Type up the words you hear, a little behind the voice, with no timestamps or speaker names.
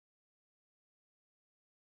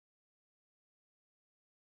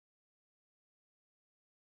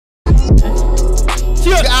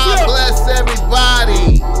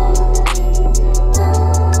body.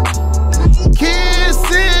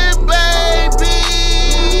 Kissing babies.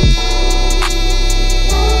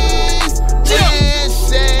 Man,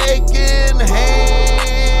 shaking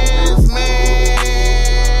hands, man.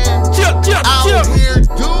 Out here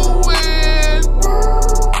doing.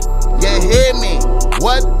 You hear me?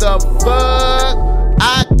 What the fuck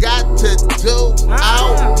I got to do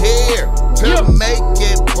out here to make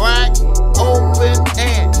it crack open,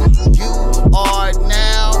 and you are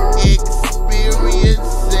now experiencing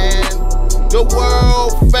the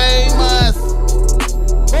world famous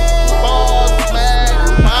Boss Man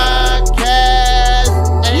Podcast.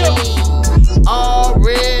 Hey,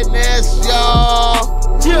 RNS, y'all.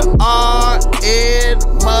 RN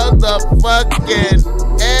motherfucking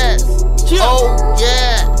S. Oh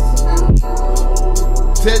yes.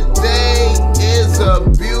 Today is a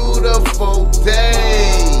beautiful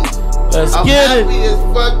day. Let's I'm get it. happy as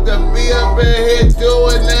fuck to be up in here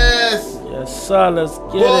doing this. Yes, sir. Let's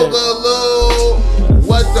get Boogaloo. Yes,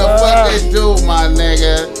 What the fuck it do, my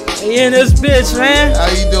nigga? it. He in this bitch, man. How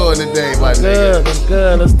you doing today, my Good. nigga? I'm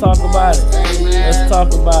good. Let's talk about it. Hey, man. Let's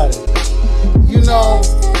talk about it. You know,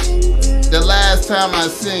 the last time I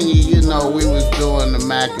seen you, you know, we was doing the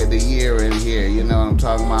Mac of the Year in here. You know what I'm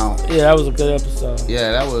talking about? Yeah, that was a good episode.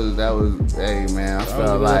 Yeah, that was. Hey, man, I That was a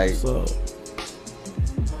felt good like. episode.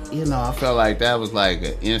 You know, I felt like that was like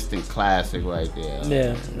an instant classic right there.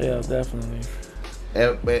 Yeah, definitely.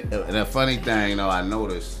 And the funny thing, you know, I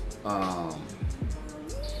noticed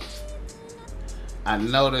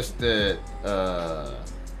that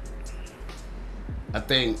I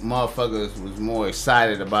think motherfuckers was more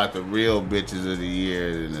excited about the real bitches of the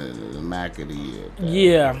year than the Mac of the year.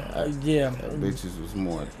 Yeah. Bitches was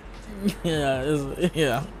more. Yeah.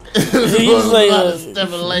 Yeah. You can say that.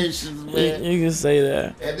 Stimulations, man. You can say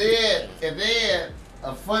that. And then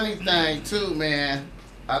a funny thing too, man.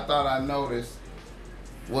 I thought I noticed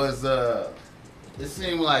was it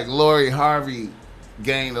seemed like Lori Harvey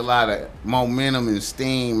gained a lot of momentum and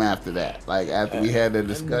steam after that. Like after we had the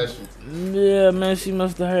discussion. Yeah, man, she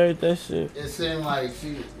must have heard that shit. It seemed like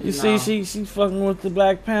You see, she fucking with the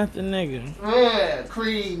Black Panther nigga. Yeah,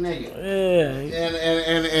 Creed nigga. Yeah.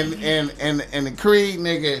 And the Creed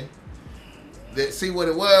nigga. See what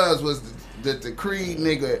it was that the Creed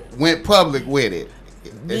nigga went public with it.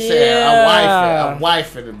 They said I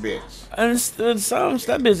wife the bitch. Understood.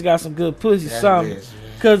 That bitch got some good pussy. That Something. bitch,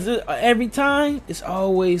 Cause every time it's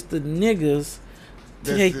always the niggas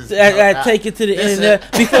take it to the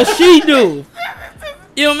internet because she do.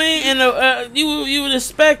 You know what I mean? And you would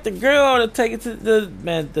expect the girl to take it to the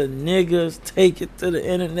niggas take it to the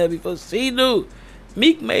internet because she do.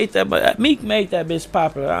 Meek made that bitch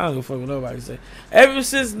popular. I don't give a fuck what nobody say. Ever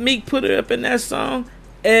since Meek put her up in that song,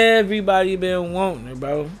 everybody been wanting her,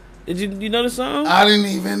 bro. Did you know the song? I didn't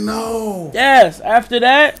even know. Yes. After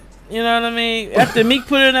that, you know what I mean? After Meek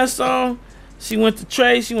put her in that song, she went to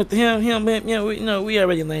Trey, she went to him. You know, we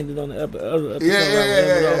already landed on the other episode.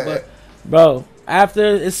 Yeah. But, bro, after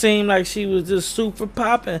it seemed like she was just super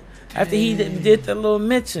popping. After he did that little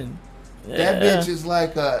mention. Yeah. That bitch is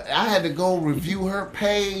like I had to go review her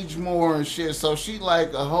page more and shit. So she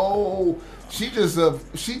like a whole. She just a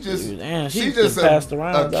Kim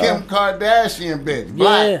Kardashian bitch,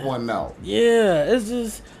 black one though. Yeah, it's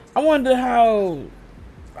just I wonder how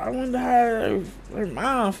her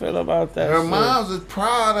mom feel about that. Her shit. mom's is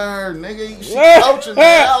proud of her, nigga. She coaching the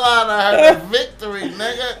hell out of her to victory,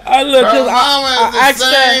 nigga. I look, her mama is the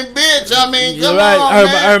same bitch. I mean, come on,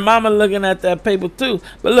 man. Her mama looking at that paper too.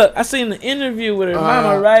 But look, I seen the interview with her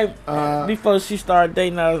mama right before she started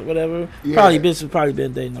dating or whatever. Yeah. Probably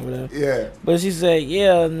been dating or whatever. Yeah. But she said,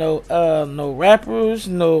 no rappers,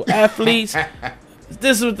 no athletes.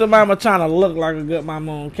 This is what the mama trying to look like a good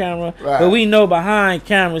mama on camera. Right. But we know behind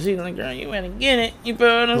camera, she's like, girl, you better get it. You feel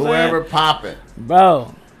what I'm saying? Whoever popping.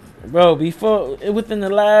 Bro, within the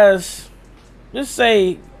last, let's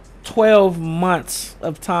say 12 months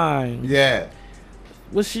of time. Yeah.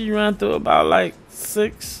 What she run through about like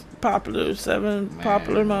 7 popular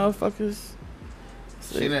motherfuckers.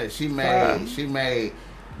 She made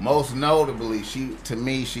most notably, to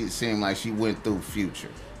me she seemed like she went through Future.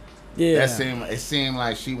 Yeah. It seemed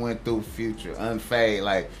like she went through Future, unfade.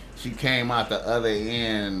 Like she came out the other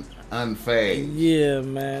end unfade. Yeah,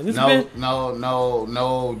 man.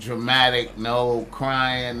 No dramatic, no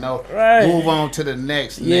crying, no. Right. Move on to the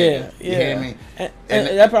next nigga. Yeah. You hear me? And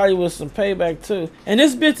that probably was some payback too. And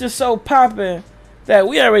this bitch is so popping that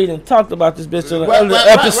we already done talked about this bitch on the other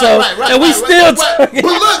episode, and we still talking.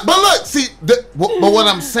 But look, see, but what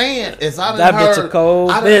I'm saying is I done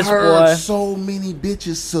heard so many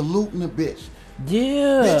bitches saluting the bitch.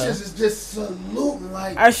 Yeah. Bitches is just saluting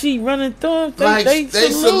like. As she running through them, they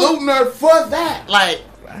saluting her for that. Like,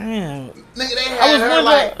 damn. Nigga,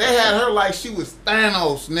 they had her like she was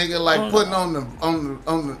Thanos, nigga, like putting on the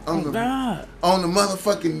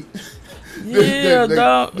motherfucking. Yeah,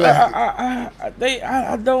 dog.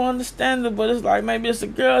 I don't understand it, but it's like maybe it's a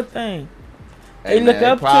girl thing. They look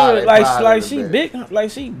up to it like she big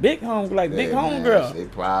home, like big home girl. They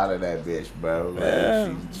proud of that bitch, bro. Like,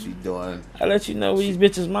 yeah. She doing. I let you know where these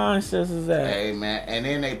bitches' mindsets is at. Hey man, and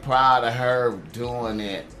then they proud of her doing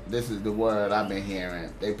it. This is the word I've been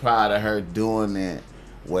hearing. They proud of her doing it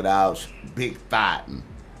without big thoughting.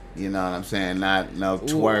 You know what I'm saying? Not no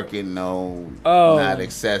twerking, not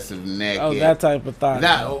excessive naked. Oh, that type of thought.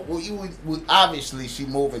 Now, obviously she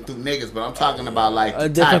moving through niggas, but I'm talking about like a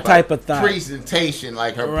different type of thought. Presentation,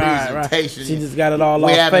 like her presentation. Right. She just got it all off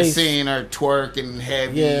face. We haven't seen her twerking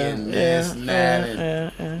heavy and this and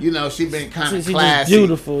that. And, you know, she been kind of classy.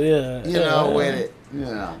 Beautiful, yeah. You know, with it, you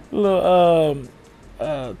know.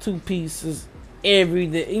 Little 2 pieces. Every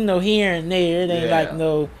day, you know, here and there, it ain't like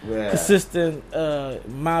no consistent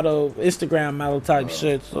model, Instagram model type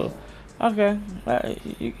shit. So, okay,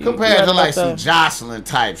 compared to like some Jocelyn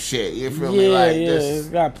type shit, you feel me? Like it's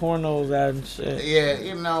got pornos out and shit. Yeah,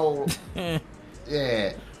 you know,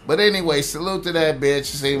 yeah. But anyway, salute to that bitch.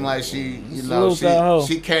 Seemed like she, you know,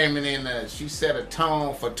 she came in she set a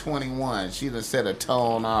tone for 21. She done set a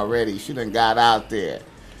tone already. She done got out there.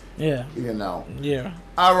 Yeah. You know. Yeah.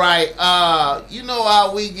 All right. You know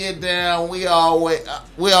how we get down. We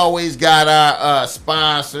always got our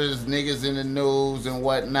sponsors, niggas in the news and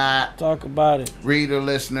whatnot. Talk about it. Reader,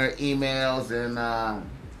 listener, emails, and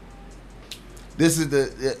this is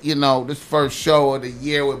this first show of the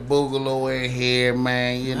year with Boogaloo in here,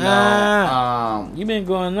 man. You know, you been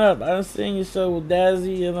going up. I done seen your show with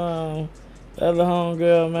Dazzy and the other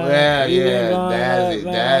homegirl, man.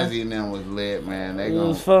 Dazzy and them was lit, man. It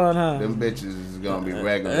was fun, huh? Them bitches is gonna be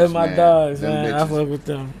regular. They're my dogs, man. I fuck with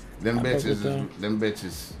them. Them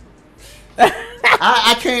bitches.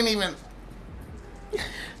 I can't even.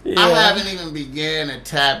 Yeah. I haven't even began to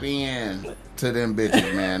tap in to them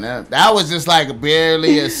bitches, man. That was just like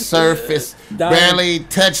barely a surface, barely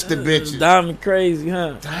touched the bitches. Diamond crazy,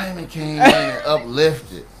 huh? Diamond came in and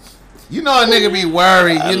uplifted. You know a nigga be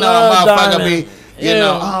worried, you know a motherfucker be, you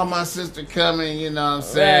know, oh, my sister coming, you know what I'm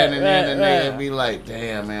saying? And then the nigga be like,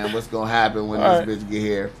 damn, man, what's going to happen when this bitch get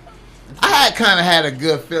here? I kind of had a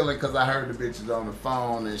good feeling because I heard the bitches on the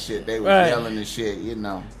phone and shit. They was yelling and shit, you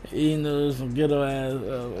know. You know, some ghetto ass.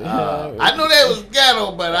 I knew they was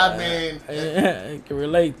ghetto, but I mean. I can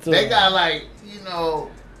relate to They got like, you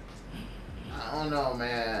know, I don't know,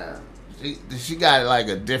 man. She got like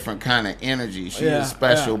a different kind of energy. She's a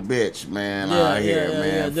special bitch, man, out here,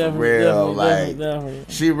 man. For real. Definitely.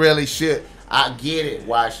 She really should. I get it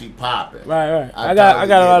why she popping. Right. I got a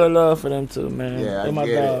lot of love for them too, man. Yeah, I get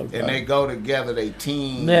it. And they go together, they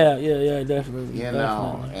team. Yeah, definitely. You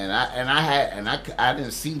know, and I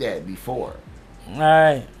didn't see that before.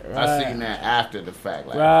 Right. I seen that after the fact.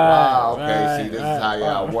 Like, wow, okay, see, this is how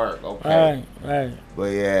y'all work. Okay. Right.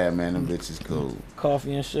 But yeah, man, them bitches cool.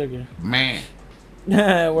 Coffee and sugar. Man.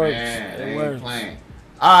 It works. Man, it works. Playing.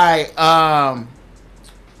 All right.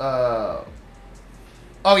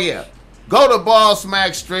 Oh yeah. Go to Ball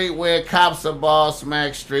Smack Streetwear. Cops of Ball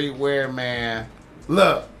Smack Streetwear, man.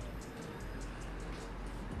 Look.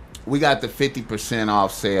 We got the 50%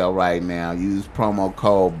 off sale right now. Use promo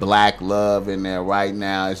code BLACKLOVE in there right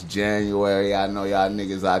now. It's January. I know y'all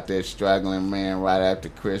niggas out there struggling, man, right after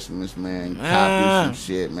Christmas, man. Copy some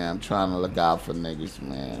shit, man. I'm trying to look out for niggas,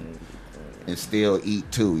 man. And still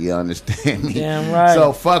eat too, you understand me? Damn right.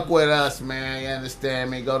 So fuck with us, man. You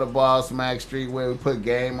understand me? Go to Ball Smack Streetwear. We put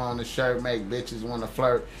game on the shirt, make bitches want to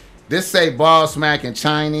flirt. This say Ball Smack in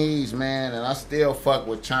Chinese, man, and I still fuck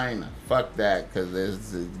with China. Fuck that,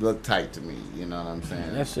 because it look tight to me. You know what I'm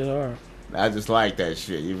saying? That shit hard. I just like that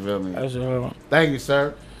shit. You feel me? That shit hard. Thank you,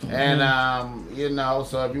 sir. Mm-hmm. And, you know,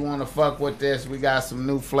 so if you want to fuck with this, we got some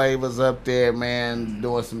new flavors up there, man.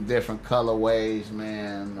 Doing some different colorways,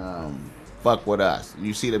 man. Fuck with us.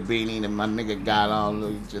 You see the beanie that my nigga got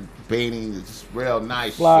on? Just beanie. It's real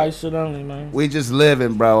nice Fly shit only, man. We just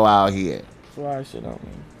living, bro, out here. Fly shit only.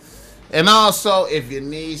 And also, if you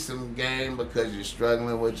need some game because you're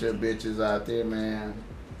struggling with your bitches out there, man,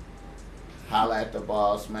 holla at the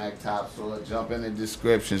Ball Smack Top Sword. Jump in the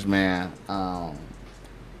descriptions, man. I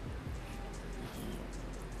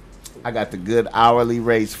got the good hourly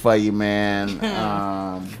rates for you, man.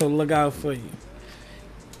 So look out for you.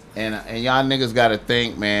 And y'all niggas got to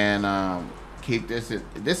think, man. Keep this.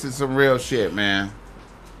 This is some real shit, man.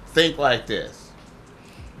 Think like this.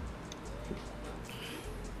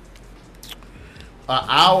 an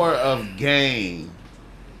hour of game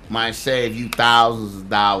might save you thousands of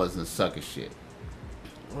dollars in sucker shit.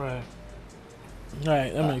 Right.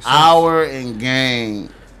 Right, that makes sense. An hour in game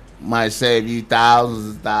might save you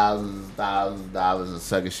thousands of dollars in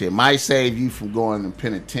sucker shit. Might save you from going to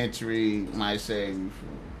penitentiary. Might save you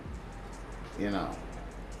from,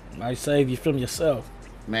 Might save you from yourself.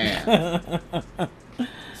 Man.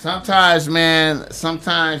 Sometimes, man,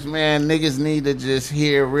 niggas need to just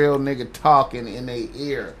hear real nigga talking in their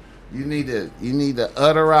ear. You need to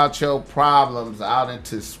utter out your problems out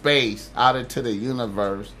into space, out into the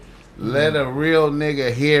universe. Let a real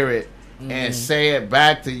nigga hear it and say it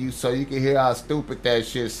back to you so you can hear how stupid that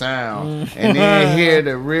shit sound. And then hear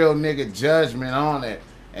the real nigga judgment on it.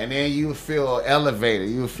 And then you feel elevated.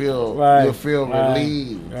 You feel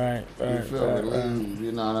relieved. Right. You feel relieved.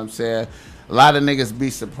 You know what I'm saying? A lot of niggas be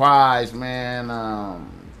surprised, man,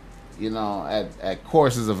 at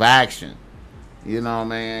courses of action. You know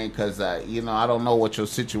what I mean? Because, I don't know what your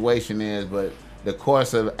situation is, but the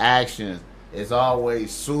course of action is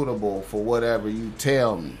always suitable for whatever you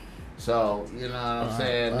tell me. So, you know what I'm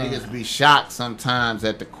saying? Niggas be shocked sometimes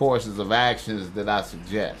at the courses of actions that I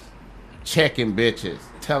suggest. Checking bitches,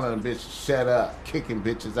 telling a bitch to shut up, kicking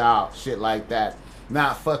bitches out, shit like that.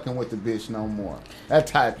 Not fucking with the bitch no more. That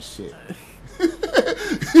type of shit. You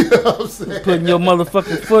know what I'm saying? Putting your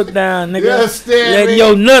motherfucking foot down, nigga. Letting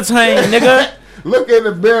your nuts hang, nigga. Look in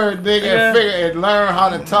the mirror, nigga, and figure and learn how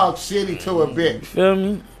to talk shitty to a bitch. You feel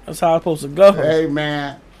me? That's how it's supposed to go. Hey,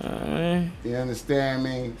 man. You understand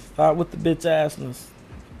me? Start with the bitch assness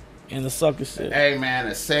and the sucker shit. Hey, man,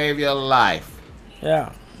 to save your life.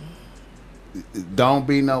 Yeah. Don't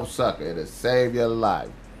be no sucker. It'll save your life.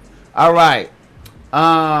 All right.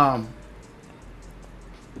 Niggas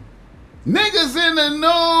in the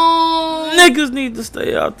news. Niggas need to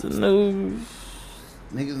stay out the news.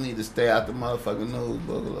 Niggas need to stay out the motherfucking news,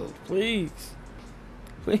 Boogaloo. Please.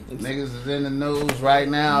 Niggas is in the news right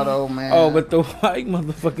now, though, man. Oh, but the white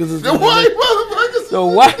motherfuckers is the white motherfuckers. The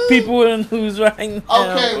white people in the news right now.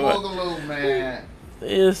 Okay, Boogaloo, man.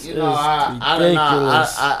 This is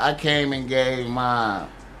ridiculous. I came and gave my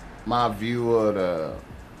view of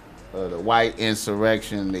the white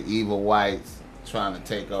insurrection, the evil whites trying to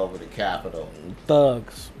take over the Capitol.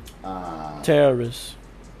 Thugs. Terrorists.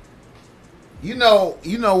 You know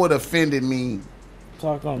what offended me?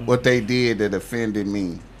 Talk on what they did that offended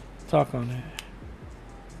me. Talk on that.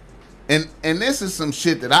 And this is some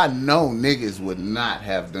shit that I know niggas would not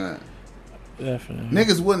have done. Definitely.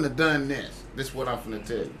 Niggas wouldn't have done this. This is what I'm finna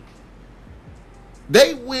tell you.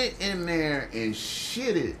 They went in there and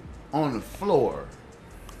shitted on the floor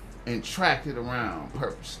and tracked it around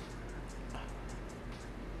purposely.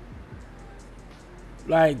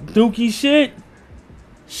 Like dookie shit?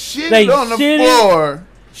 Shitted on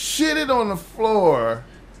the floor,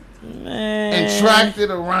 man, and tracked it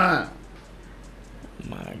around.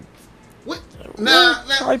 My, now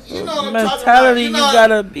you know what mentality I'm talking about. You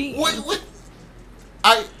gotta be.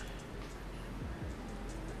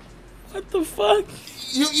 What the fuck?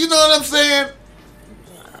 You know what I'm saying?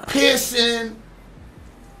 Pissing,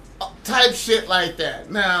 type shit like that.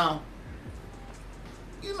 Now,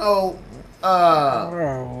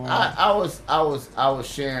 I was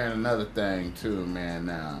sharing another thing too, man.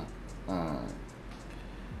 Now,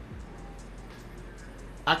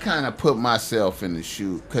 I kind of put myself in the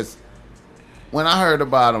shoe because when I heard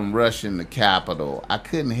about them rushing the Capitol, I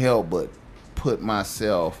couldn't help but put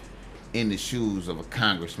myself in the shoes of a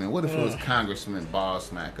congressman. What if it was Congressman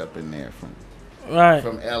Ballsmack up in there from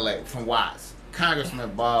LA, from Watts?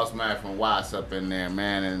 Congressman Ballsmack from Watts up in there,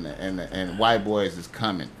 man, and white boys is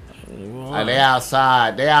coming. Wow. They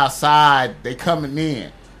outside. They coming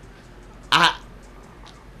in. I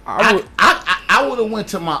would have went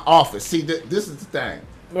to my office. See, this is the thing.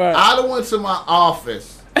 Right. I'd have went to my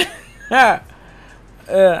office.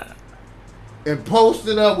 And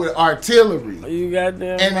posted up with artillery. You got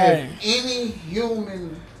that. And if any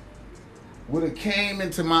human would have came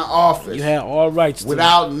into my office, you had all rights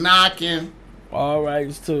without knocking. All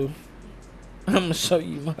rights too. I'm gonna show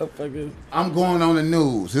you, motherfuckers. I'm going on the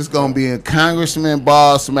news. It's gonna be a Congressman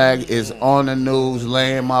Ballsmack is on the news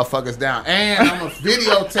laying motherfuckers down, and I'm gonna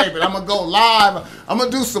videotape it. I'm gonna go live. I'm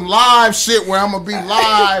gonna do some live shit where I'm gonna be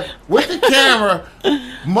live with the camera,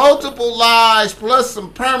 multiple lives plus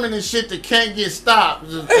some permanent shit that can't get stopped.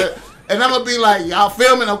 And I'm gonna be like, y'all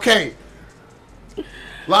filming? Okay.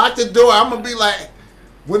 Lock the door. I'm gonna be like.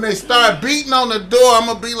 When they start beating on the door, I'm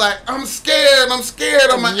going to be like, I'm scared. I'm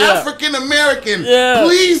an African American. Yeah.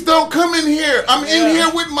 Please don't come in here. I'm in here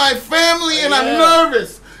with my family and I'm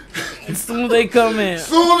nervous. As soon as they come in. This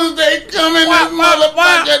motherfucker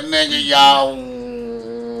nigga, y'all.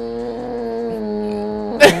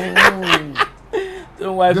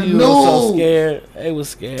 white people was so scared. They was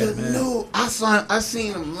scared, man. I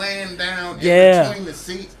seen them laying down in between the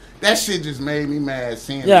seats. That shit just made me mad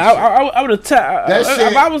seeing I would have tapped.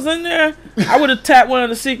 If I was in there, I would have tapped one of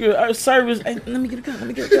the Secret Service. Hey, let me get a gun. Let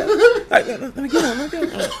me get one. You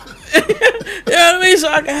know what I mean? So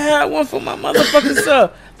I can have one for my motherfucking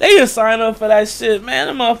self. They didn't sign up for that shit, man.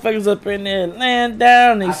 The motherfuckers up in there laying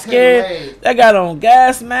down. They scared. They got on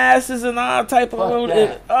gas masks and all type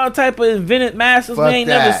of invented masks we ain't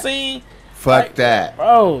never seen. Fuck that,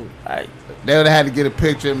 bro. They would have had to get a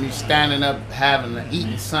picture of me standing up,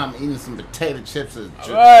 eating some potato chips, or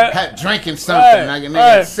drinking something, like a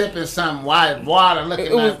nigga sipping some white water,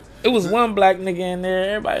 It was one black nigga in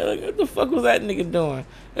there. Everybody like, what the fuck was that nigga doing?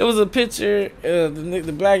 It was a picture of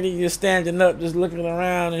the black nigga just standing up, just looking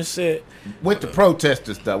around and shit. With the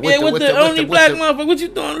protester stuff. With the only black motherfucker. What you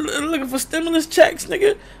doing? Looking for stimulus checks,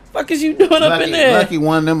 nigga? Fuck is you doing up in there? Lucky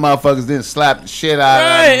one of them motherfuckers didn't slap the shit out of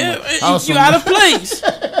him. You out of place.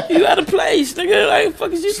 You out of place, nigga. Like,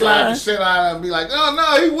 fuck is you slap the shit out of him and be like, oh,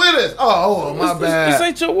 no, he with us. Oh, my bad. This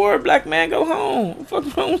ain't your war, black man. Go home. What the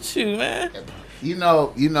fuck's wrong with you, man? You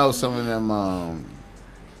know some of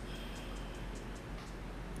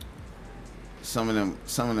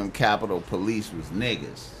them Capitol Police was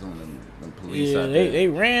niggas. Some of them police out there. They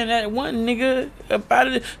ran that one nigga up out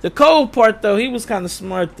of it. The cold part though, he was kind of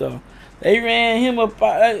smart though. They ran him up.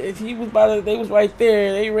 They was right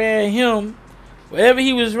there. They ran him wherever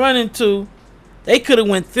he was running to. They could have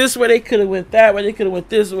went this way. They could have went that way. They could have went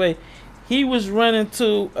this way. He was running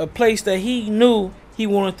to a place that he knew he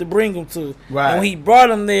wanted to bring him to. Right. And when he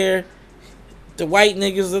brought him there, the white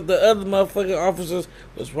niggas, the other motherfucking officers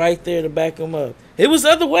was right there to back him up. It was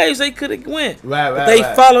other ways they could have went. But they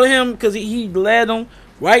followed him because he led them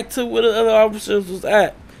right to where the other officers was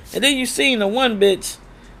at. And then you seen the one bitch,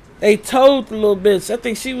 they told the little bitch, I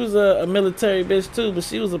think she was a military bitch too, but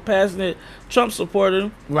she was a passionate Trump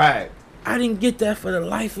supporter. Right. I didn't get that for the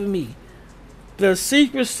life of me. The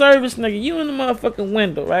Secret Service nigga, you in the motherfucking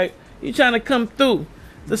window, right? You trying to come through.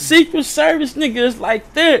 The Secret Service nigga is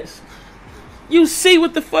like this. You see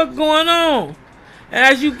what the fuck going on. And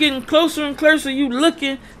as you getting closer and closer, you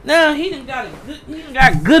looking. Now he done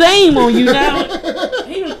got good aim on you now.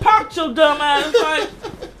 He done popped your dumb ass. Like,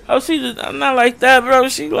 I'm not like that, bro.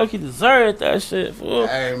 She lucky deserved that shit. Fool.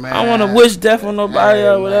 Hey, man. I want to wish death on nobody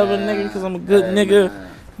or whatever, nigga, because I'm a good nigga. Man.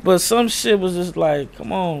 But some shit was just like,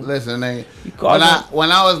 come on. Listen, nigga. When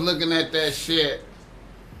I was looking at that shit,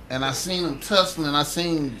 and I seen him tussling,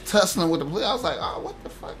 with the police, I was like, oh, what the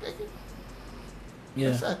fuck, nigga? Yeah.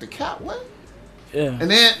 Is that the cop? What? Yeah. And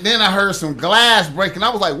then I heard some glass breaking. I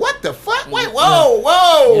was like, what the fuck? Wait,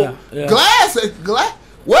 whoa. Yeah. Glass?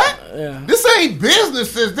 What? Yeah. This ain't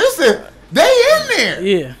businesses. They in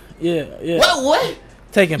there. Yeah. What?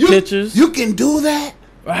 Taking pictures. You can do that?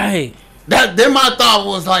 Right. Then my thought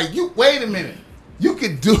was like, wait a minute. You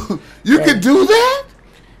could do that?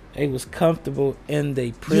 They was comfortable in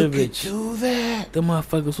their privilege. You could do that. The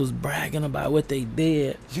motherfuckers was bragging about what they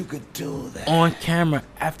did. You could do that. On camera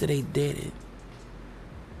after they did it.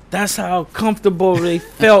 That's how comfortable they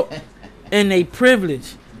felt in their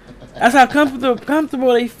privilege. That's how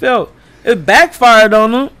comfortable they felt. It backfired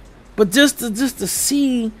on them, but just to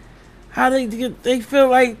see how they feel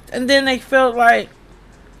like, and then they felt like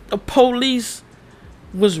the police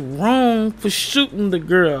was wrong for shooting the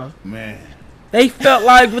girl. Man. They felt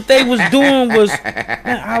like what they was doing was,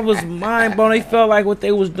 man, I was mind blown. They felt like what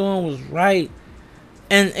they was doing was right,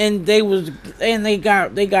 and they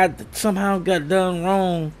got somehow got done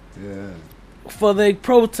wrong. Yeah. For their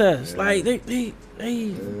protest, like they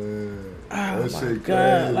oh my god,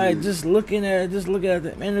 crazy. Like just looking at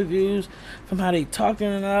the interviews from how they talking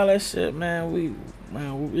and all that shit, man.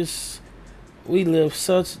 We live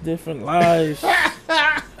such different lives.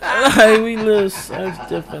 Like, we live such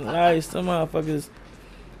different lives. Some motherfuckers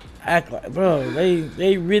act like, bro,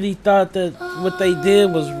 they really thought that what they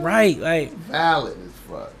did was right. Like, valid as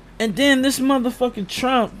fuck. And then this motherfucking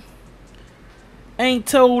Trump ain't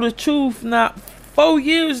told the truth. Not 4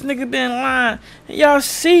 years, nigga been lying. And y'all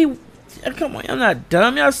see, come on, y'all not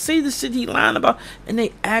dumb. Y'all see the shit he lying about. And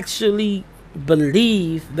they actually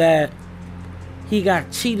believe that he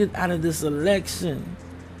got cheated out of this election.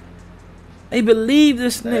 They believe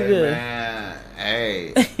this nigga.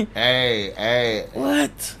 Hey.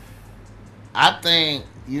 What? I think,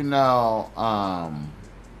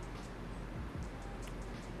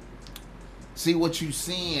 see what you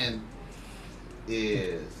seeing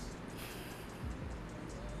is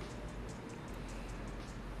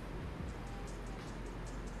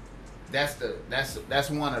that's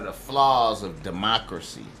one of the flaws of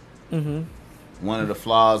democracy. Mm-hmm. one of the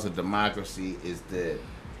flaws of democracy is that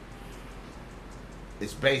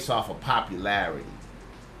it's based off of popularity,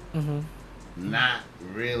 not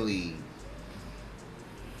really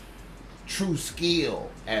true skill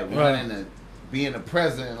at running being a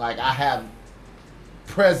president. Like I have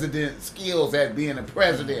president skills at being a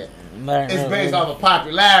president. It's based off of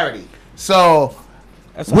popularity. So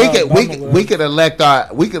we could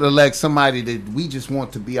elect somebody that we just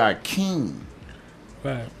want to be our king.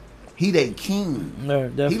 Right. He they king. No,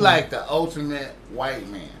 he like the ultimate white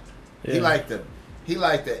man. Yeah. He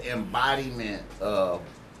like the embodiment of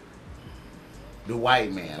the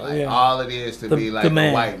white man. Like all it is to be like a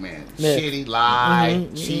white man. Yeah. Shitty, lie,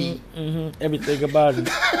 cheat. Everything about it.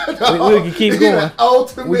 we can keep going.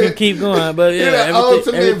 We can keep going. But yeah,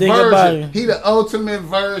 everything about it. He the ultimate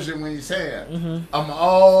version when you say it. I'm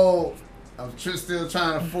old. I'm still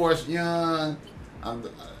trying to force young. I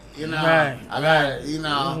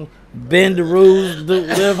got bend the rules,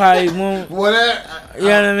 live how you want. Whatever. You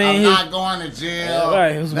know what I mean? I'm not going to jail.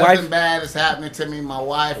 Nothing bad is happening to me. My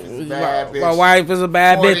wife is a bad bitch. My wife is a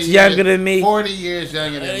bad bitch, younger than me. 40 years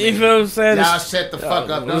younger than me. You feel what I'm saying? Y'all shut the fuck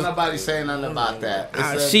up. Don't nobody say nothing about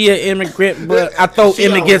that. She an immigrant, but I throw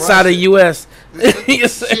immigrants out of U.S.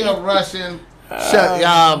 She a Russian. Shut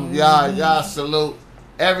y'all salute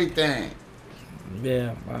everything.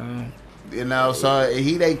 Yeah, you know, so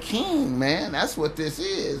he they king, man. That's what this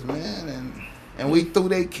is, man. And we threw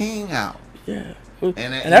their king out. Yeah.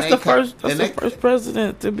 And that's the first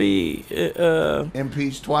president to be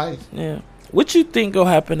impeached twice. Yeah. What you think gonna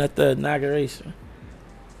happen at the inauguration?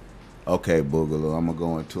 Okay, Boogaloo, I'm gonna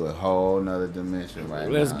go into a whole nother dimension right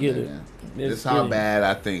now. Let's get it. This is how bad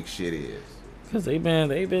I think shit is. Cause they've been.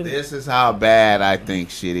 This is how bad I think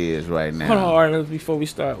shit is right now. Hold on, Arnold, before we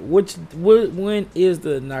start. When is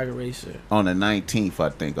the inauguration? On the 19th,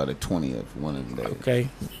 I think, or the 20th, one of the days.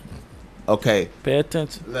 Okay. Pay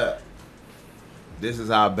attention. Look, this is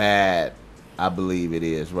how bad I believe it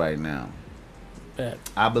is right now. Bad.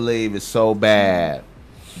 I believe it's so bad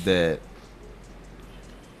that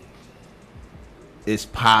it's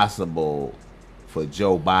possible for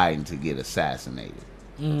Joe Biden to get assassinated.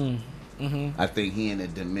 I think he in a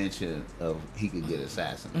dimension of he could get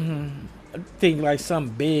assassinated. I think like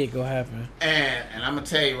something big will happen. And I'm gonna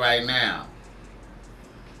tell you right now,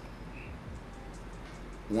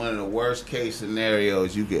 one of the worst case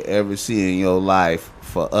scenarios you could ever see in your life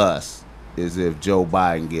for us is if Joe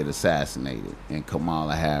Biden get assassinated and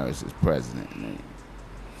Kamala Harris is president.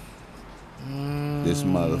 This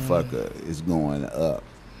motherfucker is going up.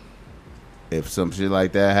 If some shit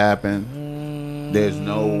like that happen, there's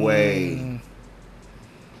no way.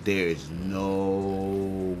 There's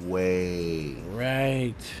no way.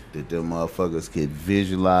 Right. That them motherfuckers could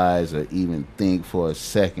visualize or even think for a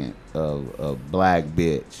second of a black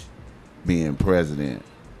bitch being president.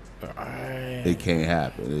 Right. It can't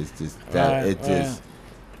happen. It's just that. It just.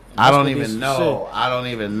 I don't even know. I don't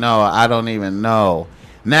even know.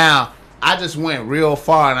 Now, I just went real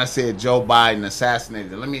far and I said Joe Biden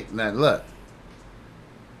assassinated. Look.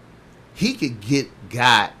 He could get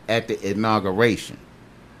got at the inauguration.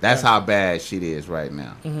 That's how bad shit is right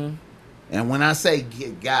now. And when I say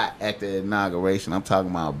get got at the inauguration, I'm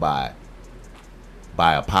talking about by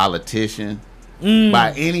a politician,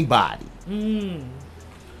 by anybody.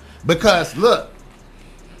 Because look,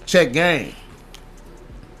 check game.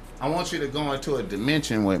 I want you to go into a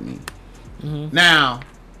dimension with me. Now,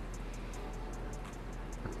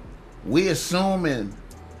 we assuming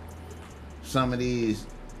some of these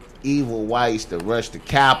evil whites that rush the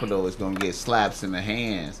Capitol is gonna get slaps in the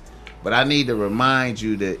hands, but I need to remind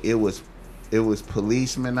you that it was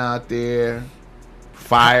policemen out there,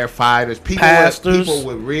 firefighters, people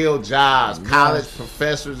with real jobs, college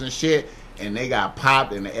professors and shit, and they got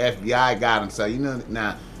popped and the FBI got them. So you know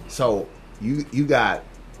now, so you got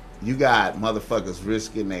motherfuckers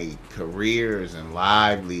risking their careers and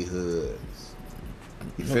livelihoods.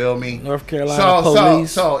 You feel me? North Carolina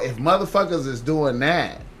police. So if motherfuckers is doing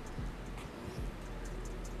that.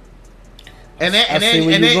 And then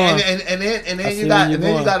you got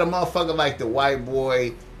a motherfucker like the white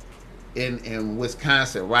boy in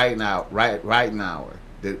Wisconsin right now that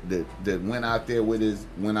went out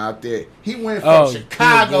there. He went from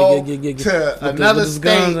Chicago to another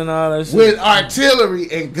state and all that shit. With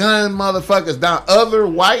artillery and gun motherfuckers down other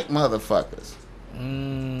white motherfuckers.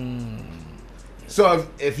 So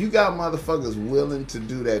if you got motherfuckers willing to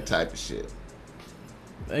do that type of shit,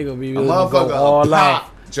 they gonna be willing to go all out.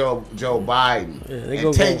 Joe Biden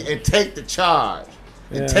and take the charge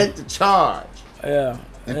and take the charge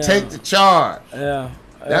take the charge.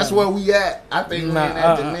 That's where we at. I think we're in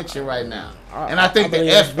that dimension right now, and I think the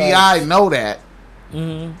FBI know that.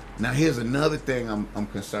 Mm-hmm. Now here's another thing I'm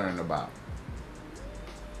concerned about.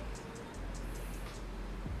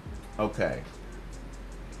 Okay.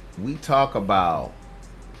 We talk about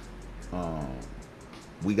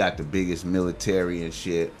we got the biggest military and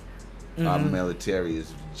shit. Mm-hmm. Our military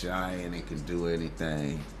is giant and can do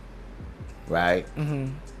anything. Right?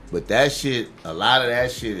 Mm-hmm. But that shit, a lot of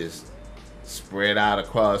that shit is spread out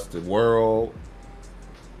across the world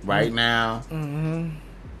right now. Mm-hmm.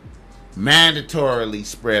 Mandatorily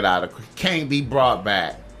spread out. Can't be brought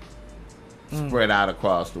back. Spread out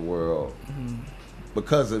across the world.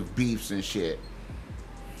 Because of beefs and shit.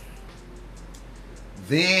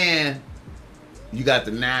 Then you got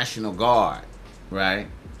the National Guard, right?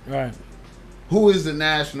 Right. Who is the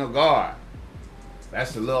National Guard?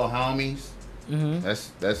 That's the little homies. Mm-hmm.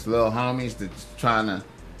 That's little homies that's trying to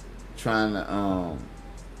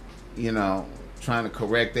trying to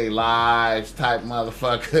correct their lives type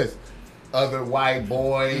motherfuckers. Other white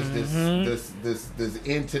boys this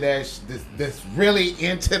into that this really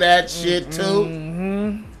into that shit too.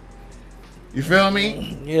 Mm-hmm. You feel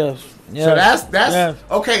me? Yes. So that's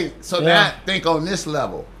okay. So now think on this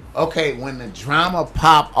level. Okay, when the drama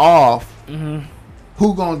pop off, who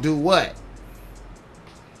gonna do what?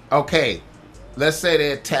 Okay, let's say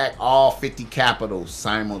they attack all 50 capitals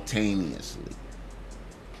simultaneously.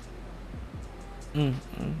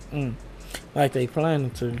 Like they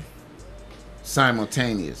planning to.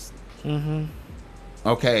 Simultaneous. Mm-hmm.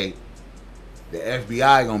 Okay, the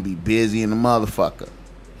FBI gonna be busy in the motherfucker.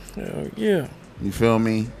 Hell yeah. You feel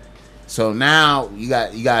me? So now you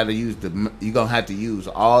got to use you gonna have to use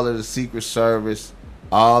all of the Secret Service,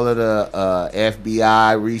 all of the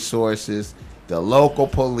FBI resources, the local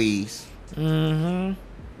police.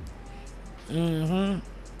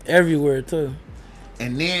 Everywhere too.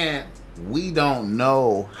 And then we don't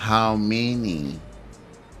know how many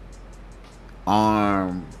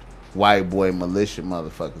armed white boy militia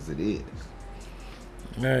motherfuckers it is.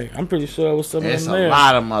 Right, I'm pretty sure it was some of them It's there. a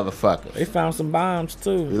lot of motherfuckers. They found some bombs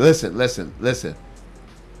too. Listen.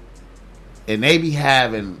 And they be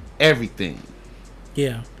having everything.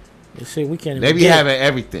 Yeah. Shit we can't even They be get. having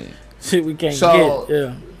everything. Shit we can't So,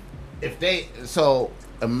 get. Yeah. So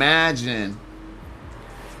imagine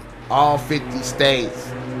all 50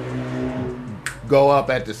 states go up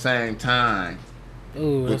at the same time.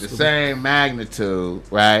 Ooh, with the same magnitude,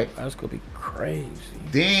 right? That's gonna be crazy.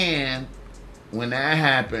 Then when that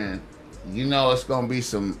happens, you know it's gonna be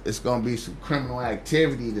some criminal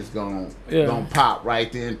activity that's gonna pop right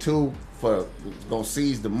then too, gonna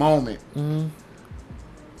seize the moment. Mm-hmm.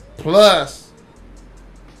 Plus,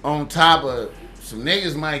 on top of some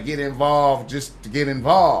niggas might get involved just to get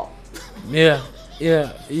involved. Yeah.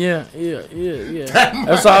 That's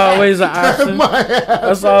always an option.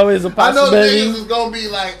 That's always a possibility. I know niggas is gonna be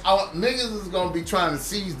like, niggas is gonna be trying to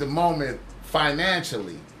seize the moment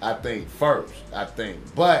financially. I think first.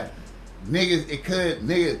 But because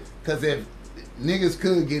if niggas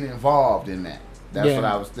could get involved in that, that's what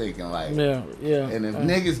I was thinking. Like, yeah. And if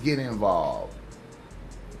niggas get involved,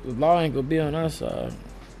 the law ain't gonna be on our side.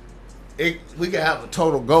 We can have a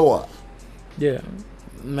total go up. Yeah.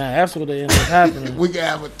 Man, that's what they end up happening. We can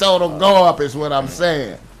have a total go up, is what I'm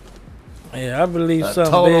saying. Yeah, I believe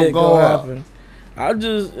something big gonna happen. I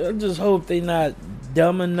just hope they not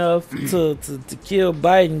dumb enough to kill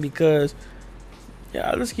Biden, because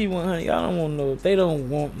let's keep 100. They don't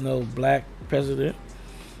want no black president.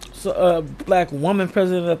 So black woman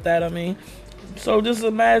president of that, I mean. So just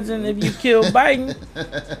imagine if you kill Biden,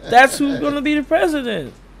 that's who's gonna be the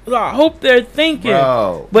president. I hope they're thinking,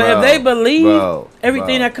 but if they believe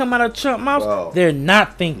everything that come out of Trump's mouth, they're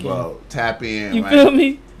not thinking. Tap in. You feel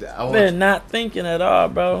me? They're not thinking at all,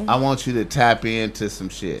 bro. I want you to tap into some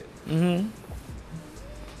shit. Mm-hmm.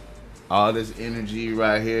 All this energy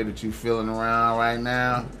right here that you feeling around right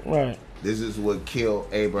now. Right. This is what killed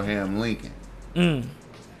Abraham Lincoln. Kennedy.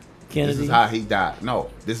 This is how he died. No,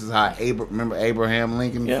 this is how remember Abraham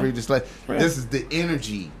Lincoln freed the slave. Right. This is the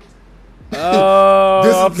energy. Oh,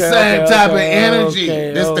 this is the same type of energy.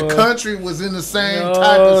 The country was in the same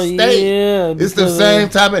type of state. Yeah, it's the same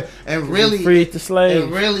type of, and really, freed the slaves.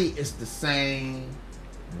 And really, it's the same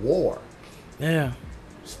war. Yeah,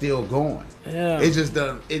 still going. Yeah, it just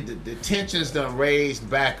done. The tensions done raised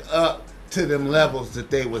back up to them levels that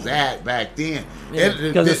they was at back then.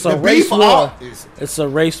 Because it's a race war. It's a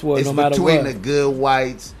race war, no matter what. It's between the good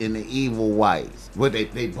whites and the evil whites. But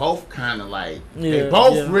they both kind of like, they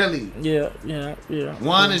both really. Yeah.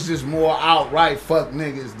 One is just more outright fuck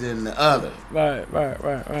niggas than the other. Right.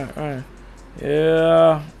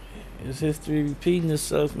 Yeah. It's history repeating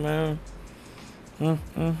itself, man.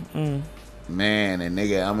 Man, and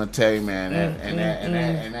nigga, I'm gonna tell you, man,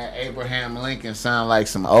 that Abraham Lincoln sound like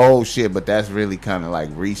some old shit, but that's really kind of like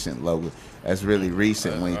recent, logo. That's really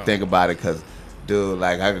recent when you think about it, cause, dude,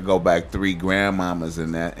 like I could go back 3 grandmamas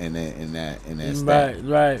in that state.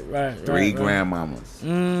 Right. 3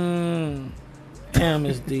 grandmamas. Damn,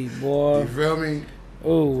 it's deep, boy. You feel me?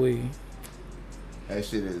 Ooh wee. That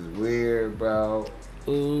shit is weird, bro.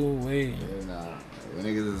 Ooh wee. You know,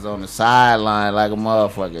 niggas is on the sideline like a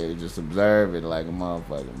motherfucker, just observe it like a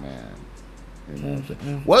motherfucker, man. You know?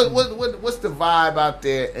 What's the vibe out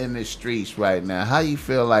there in the streets right now? How you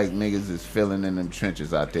feel like niggas is feeling in them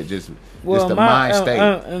trenches out there? Just the mind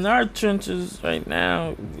state. In our trenches right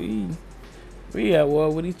now, we at war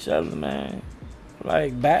with each other, man.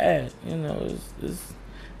 Like bad, you know. It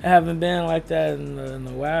haven't been like that in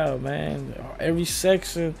a while, man. Every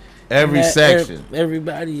section.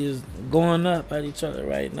 Everybody is going up at each other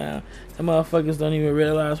right now. The motherfuckers don't even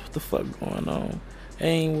realize what the fuck going on. They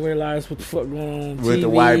ain't realize what the fuck going on with TV, the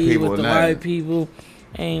white people. With the white people.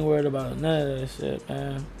 They ain't worried about none of that shit,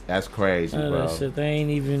 man. That's crazy, none bro. Of that shit. They ain't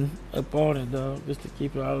even up on it, dog. Just to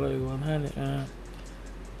keep it all the way 100, man.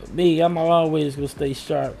 Me, I'm always gonna stay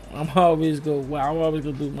sharp. I'm always gonna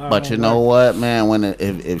do my. But you know what, man? When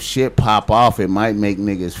if shit pop off, it might make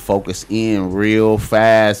niggas focus in real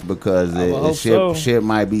fast because shit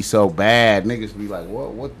might be so bad. Niggas be like,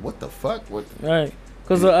 what the fuck? Right.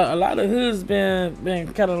 Because a lot of hoods been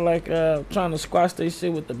kind of like trying to squash their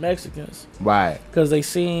shit with the Mexicans. Right. Because they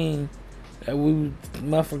seen that we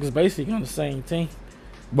motherfuckers basically on the same team.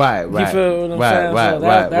 Right. You feel what I'm saying?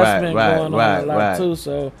 So that's been going on a lot too.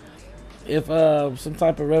 So if some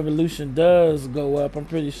type of revolution does go up, I'm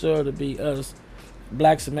pretty sure it'll be us,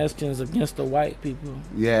 blacks and Mexicans against the white people.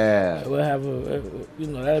 Yeah. We'll have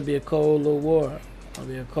that'll be a cold little war.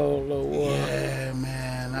 Yeah,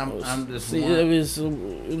 man. I'm just see. The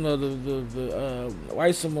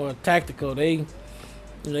whites are more tactical. They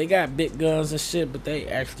got big guns and shit, but they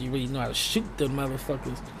actually really know how to shoot them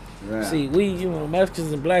motherfuckers. Yeah. See,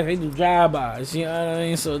 Mexicans and blacks, they do drive-bys. You know what I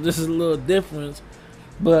mean? So this is a little difference,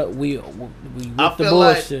 but we with the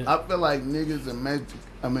bullshit. I feel like niggas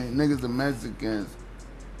and Mexicans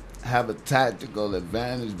have a tactical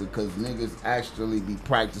advantage because niggas actually be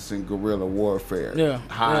practicing guerrilla warfare. Yeah.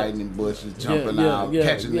 Hiding in bushes, jumping out,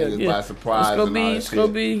 catching niggas by surprise and all that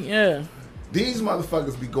shit. These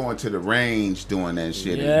motherfuckers be going to the range doing that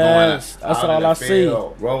shit. Yes, and going that's all I see.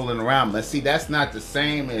 Rolling around. Let's see, that's not the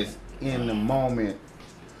same as in the moment.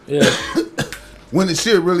 Yeah. When the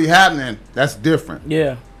shit really happening, that's different.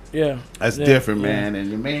 Yeah. That's different, man.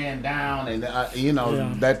 And the man down and,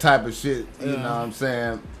 that type of shit, you know what I'm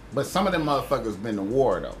saying? But some of them motherfuckers been to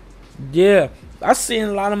war, though. Yeah. I seen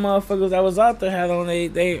a lot of motherfuckers that was out there had on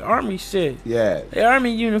they army shit. Yeah. They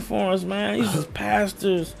army uniforms, man. These is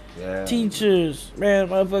pastors. Yeah. Teachers, man,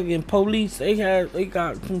 motherfucking police. They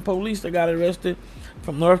got some police that got arrested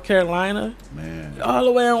from North Carolina, man, all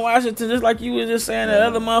the way in Washington. Just like you was just saying, that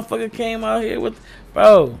other motherfucker came out here with,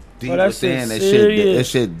 bro. Deep within that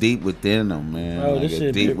shit deep within them, man. Bro, like this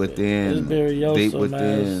shit deep within, deep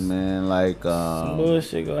within, man. Like some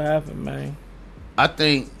bullshit gonna happen, man. I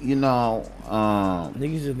think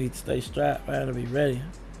niggas just need to stay strapped, man, to be ready.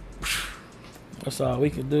 That's all we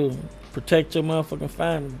can do. Protect your motherfucking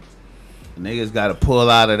family. Niggas got to pull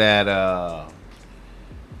out of that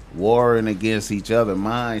warring against each other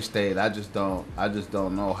mind state. I just don't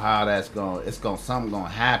know how that's something gonna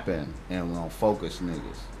happen, and we're gonna focus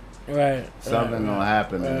niggas. Right. Something gonna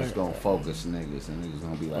happen, and it's gonna focus niggas, and niggas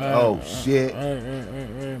gonna be like, shit.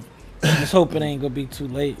 Right. Just hope it ain't gonna be too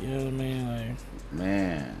late. You know what I mean? Like,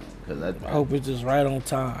 man, cause I hope it's just right on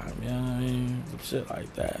time. You know what I mean? Some shit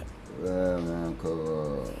like that. Yeah, man.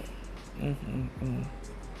 Cause.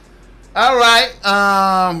 All right.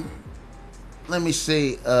 Let me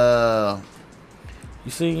see.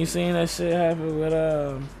 You seen that shit happen with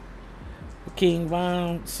King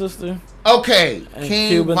Von's sister? Okay,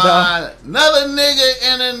 King Von, another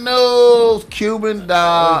nigga in the news. Cuban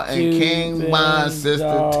Doll and King Von's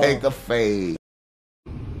sister take a fade.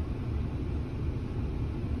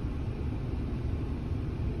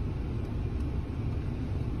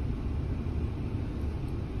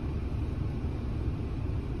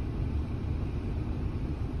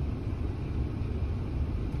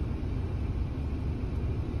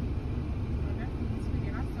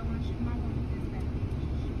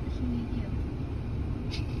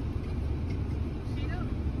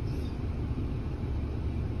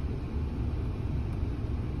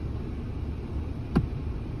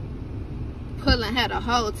 Pulling her the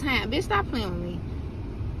whole time. Bitch, stop playing with me.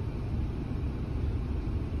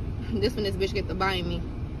 This bitch get to buying me.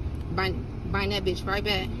 Buying that bitch right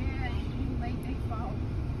back. Yeah, you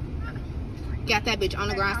Got that bitch on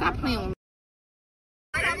the ground. Stop playing with me.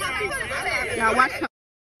 Y'all watch her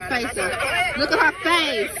face. Look at her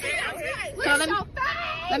face. So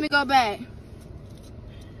let me go back.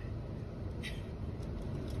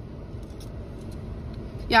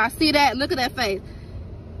 Y'all see that? Look at that face.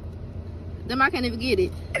 Them I can't even get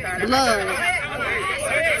it. Blood.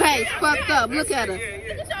 Face fucked up. Look at her.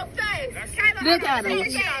 Look at her.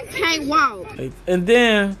 Can't walk. And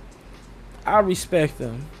then I respect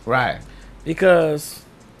them. Right. Because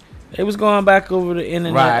they was going back over the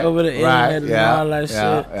internet, and all that shit.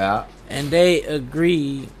 Yeah. And they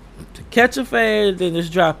agreed to catch a fade, then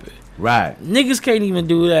just drop it. Right. Niggas can't even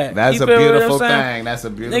do that. That's a beautiful thing. That's a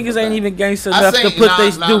beautiful Niggas thing. ain't even gangster enough to put their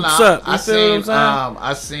dukes up. You feel what I'm saying?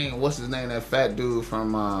 I seen, what's his name, that fat dude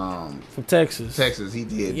from Texas. Texas, he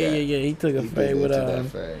did that. Yeah, he took a fade with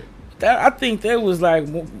that. I think that was like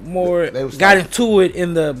more was got like, into it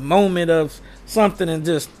in the moment of something and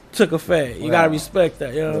just took a fade. You gotta respect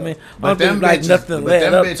that, you know what I mean? But them bitches, like nothing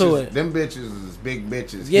led up to it. Them bitches is big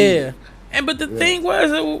bitches. Yeah. But the thing was,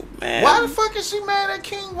 man, why the fuck is she mad at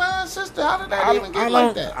King Von's sister? How did that even get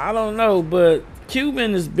like that? I don't know, but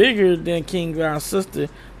Cuban is bigger than King Von's sister.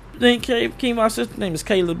 Then King Von's sister's name is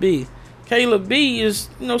Kayla B. Kayla B is,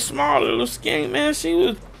 smaller, little skinny, man. She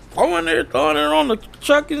was throwing her on the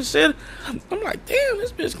truck and shit. I'm like, damn,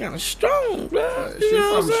 this bitch kind of strong, bro. She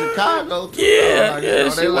from Chicago, too. Yeah.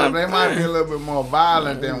 They might be a little bit more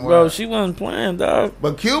violent than bro. She wasn't playing, dog.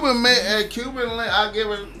 But Cuban, I give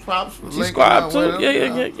her props for she squad too.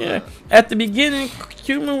 Yeah. At the beginning,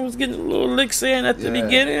 Cuban was getting a little licks in at the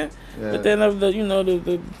beginning. Yeah. But then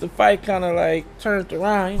the fight kind of like turned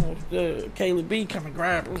around. Kayla B kind of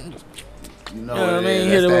grabbed her. You know what I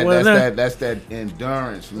mean? That's that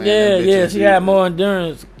endurance, man. Yeah. She had more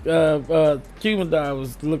endurance. Cuban dog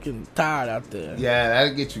was looking tired out there. Yeah,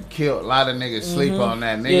 that'll get you killed. A lot of niggas sleep on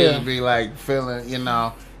that. Niggas be like feeling,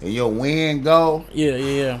 and your wind go.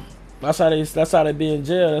 Yeah. That's how they be in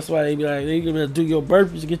jail. That's why they be like, they gonna do your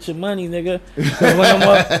burpees to get your money, nigga. Cause when the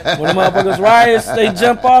motherfuckers riots, they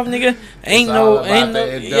jump off, nigga. Ain't no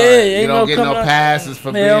you don't get no passes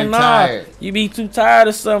for being tired. You be too tired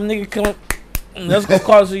or something, nigga. Come. That's gonna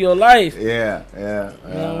cost you your life. Yeah. You know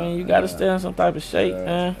what I mean? You gotta stay in some type of shape,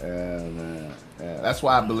 man. Yeah, man. Yeah. That's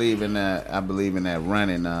why I believe in that. I believe in that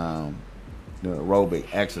running, the aerobic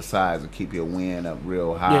exercise to keep your wind up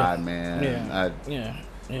real high, man. Yeah.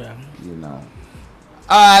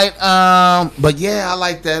 All right, but yeah, I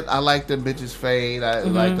like that. I like the bitches fade. I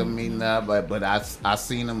like them meeting up, but I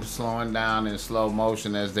seen them slowing down in slow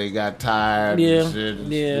motion as they got tired. And shit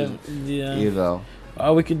yeah.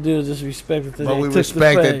 All we could do is just respect it. But we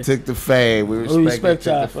respect that took the fade. We respect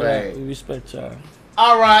y'all for that. We respect y'all.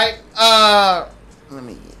 All right. Let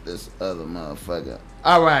me get this other motherfucker.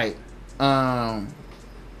 All right.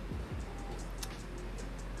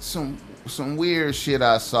 Some weird shit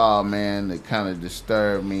I saw, man, that kind of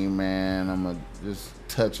disturbed me, man. I'm gonna just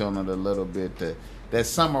touch on it a little bit. That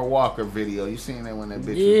Summer Walker video, you seen that when that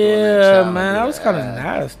bitch was doing that challenge? Man, that was kind of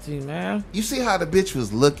nasty, man. You see how the bitch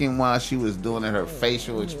was looking while she was doing her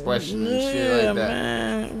facial expression and shit like that?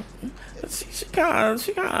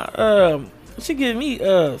 Man. She give me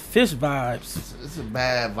fish vibes. It's a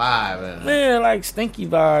bad vibe, man. Yeah, like stinky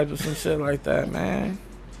vibes or some shit like that, man.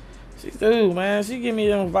 She do, man. She give me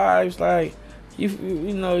them vibes like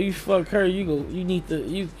you fuck her,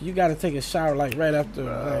 you gotta take a shower like right after,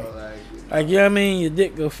 like you know what I mean. Your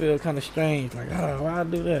dick go feel kind of strange, like why I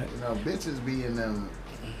do that? Bitches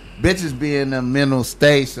be in them mental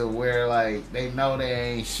states of where like they know they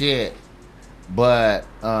ain't shit, but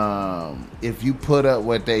if you put up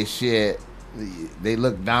with they shit, they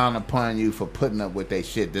look down upon you for putting up with they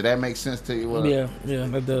shit. Did that make sense to you? Yeah,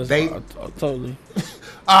 that does. Totally.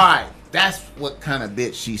 All right, that's what kind of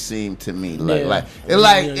bitch she seemed to me like. In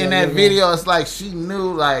that video, it's like she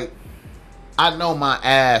knew, like, I know my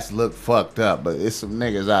ass look fucked up, but it's some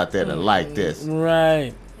niggas out there that like this.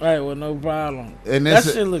 Right, well, no problem. And that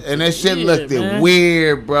shit looked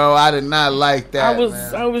weird, bro. I did not like that.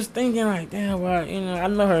 I was thinking like, damn, well, I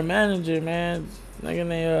know her manager, man. Nigga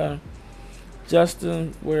named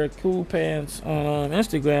Justin wear cool pants on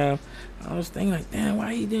Instagram. I was thinking like, damn,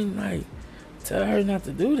 why he didn't like tell her not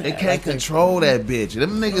to do that? They can't control that bitch.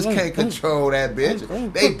 Them niggas can't control that bitch.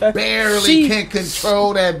 They barely can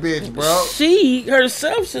control that bitch, bro. She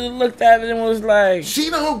herself should have looked at it and was like, she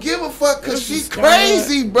don't give a fuck because she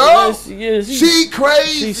crazy, bro. She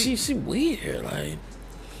crazy. She weird, like.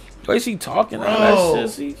 The way she talking, all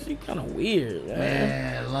that shit, she kind of weird,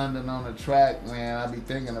 man. London on the track, man. I be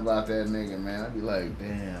thinking about that nigga, man. I be like,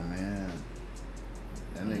 damn, man.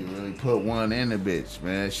 That nigga really put one in the bitch,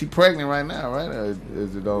 man. She pregnant right now, right? Or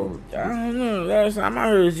is it over? I don't know. Last time I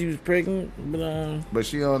heard she was pregnant, but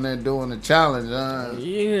she on there doing the challenge,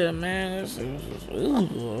 Yeah, man.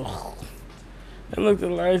 It looked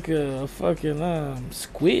like a fucking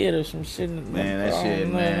squid or some shit. Man, that shit,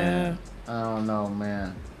 man. I don't know,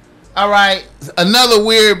 man. All right, another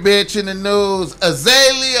weird bitch in the news.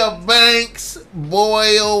 Azealia Banks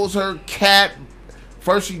boils her cat.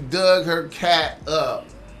 First, she dug her cat up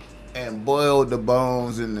and boiled the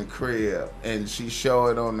bones in the crib, and she showed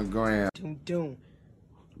it on the gram. Doom doom,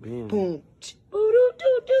 boom, boom, doom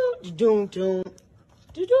doom, doom doom,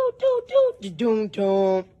 doom doom,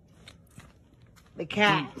 doom. The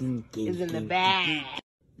cat is in the bag.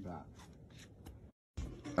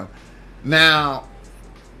 Now,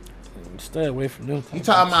 stay away from them. You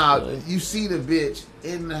talking about? You see the bitch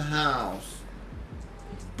in the house,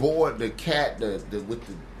 boiled the cat with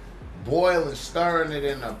the boiling, stirring it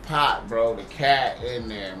in a pot, bro. The cat in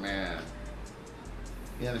there, man.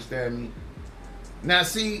 You understand me? Now,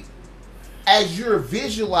 see, as you're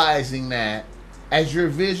visualizing that, as you're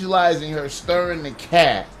visualizing her stirring the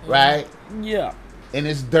cat, right? Yeah. And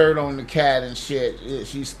it's dirt on the cat and shit.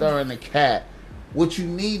 She's stirring the cat. What you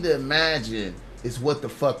need to imagine is what the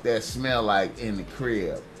fuck that smell like in the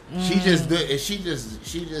crib. She just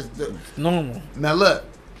normal. Now look.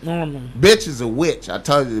 Normal. Bitch is a witch. I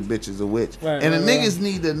told you the bitch is a witch. Right, and the niggas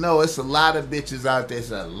need to know it's a lot of bitches out there.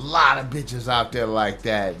 There's a lot of bitches out there like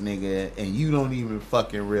that, nigga. And you don't even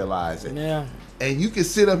fucking realize it. Yeah. And you can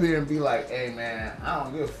sit up here and be like, hey, man, I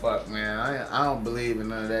don't give a fuck, man. I don't believe in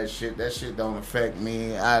none of that shit. That shit don't affect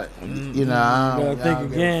me. I don't give a fuck.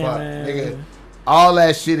 Man. Nigga, all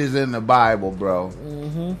that shit is in the Bible, bro.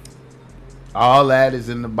 Mm-hmm. All that is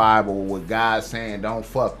in the Bible with God saying don't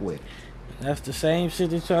fuck with. That's the same shit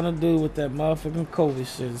they're trying to do with that motherfucking COVID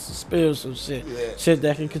shit. It's spiritual shit. Yeah. Shit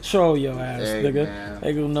that can control your ass, nigga. Man.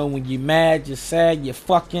 They gonna know when you mad, you're sad, you're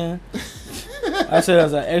fucking. I said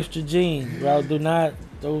that's an extra gene, bro.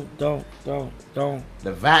 Don't.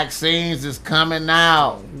 The vaccines is coming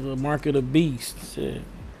out. The mark of the beast. Shit.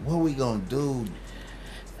 What we gonna do?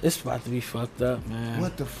 It's about to be fucked up, man.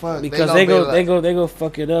 What the fuck? Because they go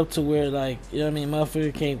fuck it up to where, like, you know what I mean,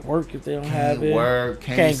 motherfucker can't work if they don't have it.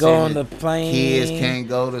 Can't go on the plane. Kids can't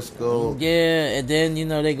go to school. Yeah, and then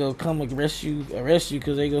they go come arrest you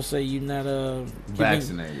because they go say you're not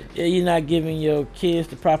vaccinated. You're not giving your kids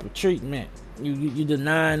the proper treatment. You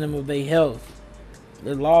denying them of their health.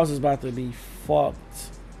 The laws is about to be fucked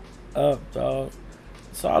up, dog.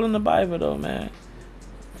 It's all in the Bible, though, man.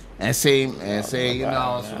 And see,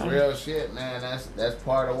 some real shit, man. That's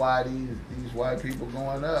part of why these white people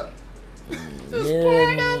going up.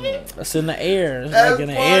 It's in the air. It's like in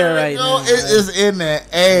the air right now. It's in the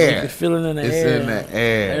air. You can feel it in the air. It's in the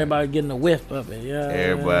air. Everybody getting a whiff of it. Yeah.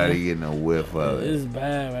 Everybody getting a whiff of it. It's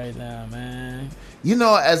bad right now, man.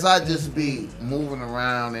 As I just be moving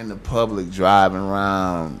around in the public, driving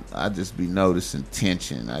around, I just be noticing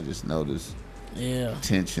tension. I just notice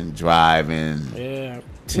tension driving. Yeah.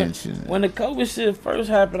 Tension. When the COVID shit first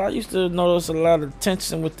happened, I used to notice a lot of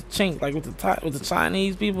tension with the chink, like with the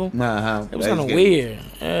Chinese people. It was kind of weird.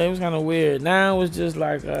 Yeah, it was kind of weird. Now it's just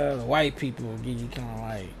like the white people get you kind of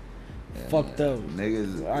like fucked up.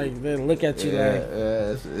 Niggas, like they look at you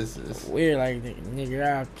it's weird. Like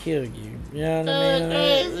nigga, I'll kill you. You know what I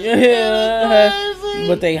mean? Yeah.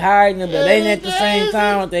 But they hiding it, but they ain't at the same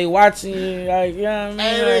time. But they watching you, like, you know what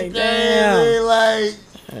I mean? Like, damn.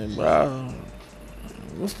 Hey, bro.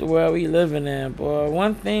 What's the world we living in, boy?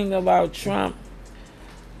 One thing about Trump,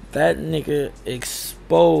 that nigga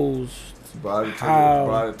exposed brought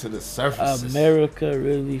it to the surface. America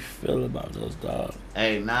really feel about those dogs.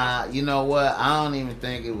 Hey, nah, you know what? I don't even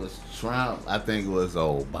think it was Trump. I think it was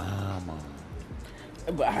Obama.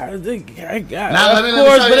 But it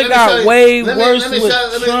got way worse with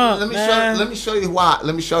Trump. Let me show you why.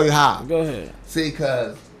 Let me show you how. Go ahead. See,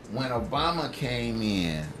 because when Obama came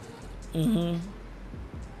in,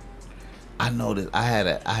 I know that I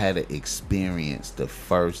had an experience the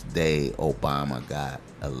first day Obama got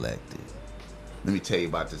elected. Let me tell you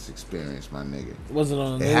about this experience, my nigga. Was it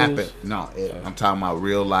on the news? It happened. No, I'm talking about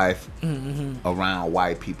real life around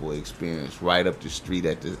white people experience right up the street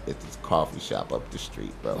at this coffee shop up the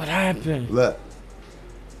street, bro. What happened? Look,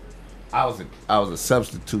 I was a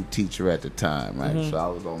substitute teacher at the time, right? So I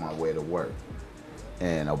was on my way to work.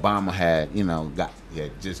 And Obama had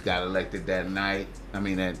just got elected that night. I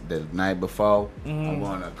mean, the night before. I'm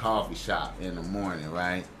going to a coffee shop in the morning,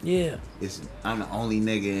 right? Yeah. I'm the only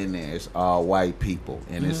nigga in there. It's all white people,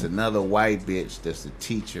 and it's another white bitch that's a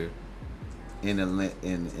teacher in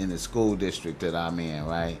the school district that I'm in,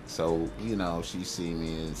 right? So, you know, she see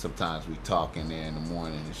me and sometimes we talk in there in the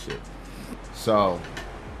morning and shit. So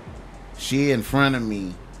she in front of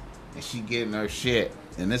me and she getting her shit,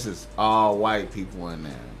 and this is all white people in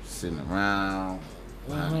there sitting around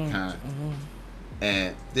behind the counter.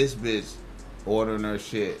 And this bitch ordering her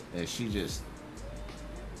shit, and she just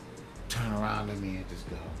turn around to me and just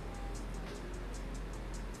go,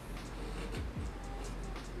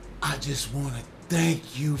 I just want to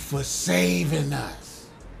thank you for saving us.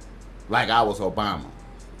 Like I was Obama.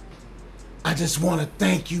 I just want to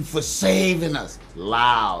thank you for saving us.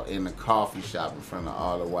 Loud in the coffee shop in front of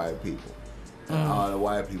all the white people. And all the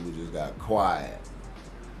white people just got quiet.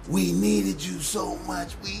 We needed you so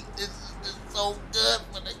much. This is so good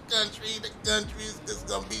for the country. The country is just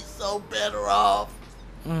going to be so better off.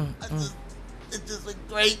 It's just a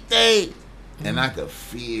great day. And I could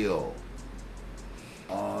feel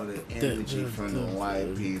all the energy from the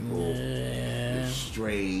white people. The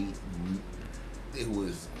straight. It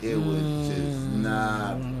was just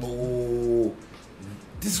boo.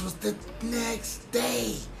 This was the next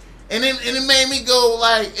day. And it made me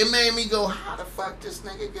go, how the fuck this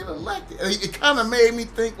nigga get elected? It kind of made me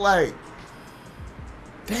think like,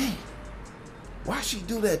 damn, why she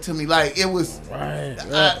do that to me? Like it was, right.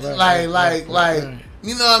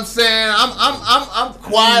 You know what I'm saying? I'm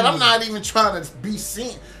quiet. I'm not even trying to be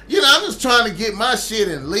seen. You know, I'm just trying to get my shit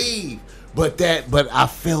and leave. But I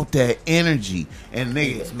felt that energy, and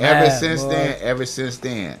niggas, ever since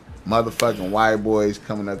then, motherfucking white boys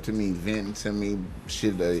coming up to me, venting to me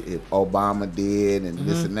shit that Obama did and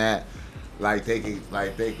this and that. Like they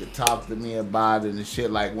could talk to me about it and shit.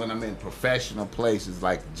 Like when I'm in professional places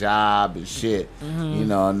like job and shit, you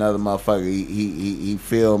know, another motherfucker he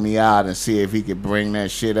feel me out and see if he could bring that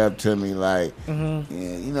shit up to me. Like, yeah,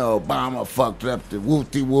 you know, Obama fucked up the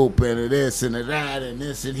whoop-de-whoop and this and that and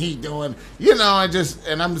this and he doing, you know,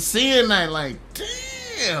 and I'm seeing that like,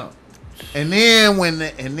 damn. And then when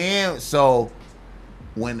it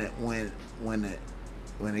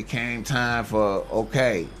came time for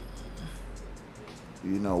okay.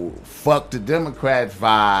 You know, fuck the Democrats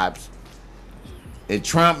vibes. And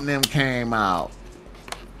Trump and them came out.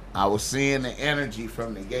 I was seeing the energy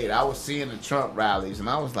from the gate. I was seeing the Trump rallies, and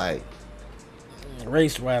I was like,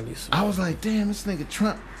 race rallies. I was like, damn, this nigga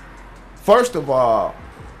Trump. First of all,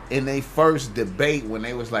 in their first debate, when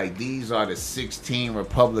they was like, these are the 16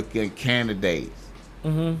 Republican candidates,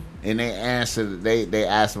 and they answered, they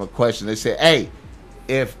asked him a question. They said, hey,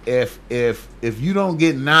 if you don't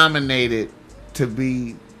get nominated to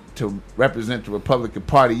represent the Republican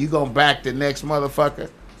Party, you gonna back the next motherfucker?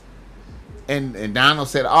 And Donald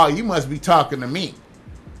said, oh, you must be talking to me.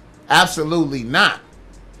 Absolutely not.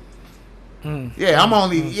 I'm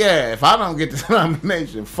only if I don't get the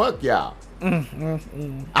nomination, fuck y'all.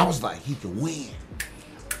 I was like, he could win.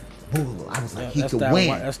 I was like, he could win.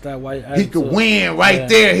 That's that white he could win right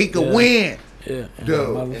there. He could win. Yeah.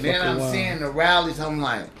 Dude. And then I'm seeing the rallies, I'm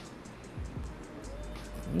like,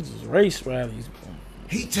 this is race rallies.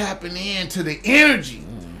 He tapping into the energy.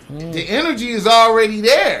 The energy is already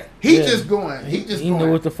there. He just going. He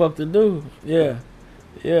knew what the fuck to do. Yeah.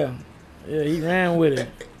 He ran with it.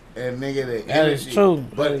 And nigga, the that energy. Is true.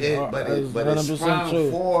 But it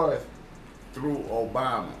sprung forth through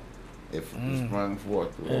Obama. It sprung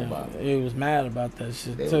forth through Obama. He was mad about that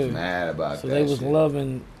shit too. They was mad about that. So they was shit.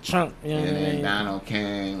 Loving Trump. You know what I mean? Then Donald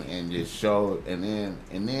came and just showed, and then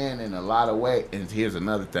in a lot of ways. And here's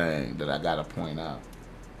another thing that I gotta point out.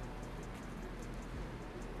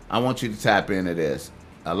 I want you to tap into this.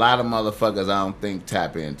 A lot of motherfuckers I don't think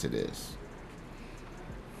tap into this.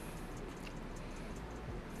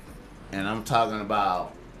 And I'm talking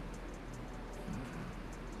about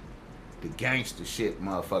the gangster shit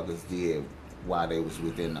motherfuckers did while they was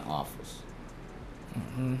within the office.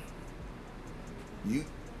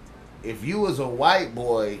 If you was a white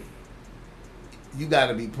boy, you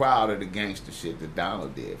gotta be proud of the gangster shit that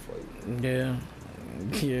Donald did for you.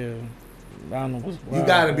 Yeah. Donald was wild, you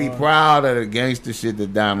gotta be proud of the gangster shit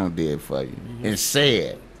that Donald did for you. And say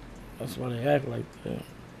it. That's why they act like that.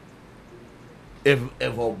 If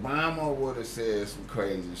Obama would have said some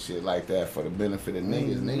crazy shit like that for the benefit of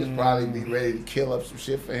niggas probably be ready to kill up some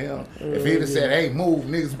shit for him. If he'd have said, hey, move,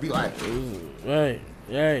 niggas would be like, right.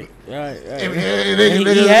 He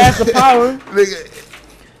has the power.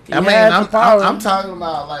 I'm talking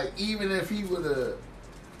about like even if he would have.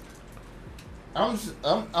 I'm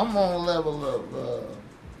on a level of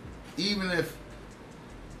even if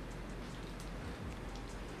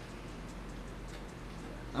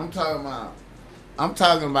I'm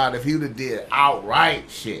talking about if he would have did outright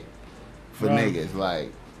shit for niggas,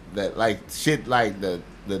 like that like shit like the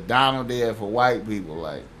Donald did for white people,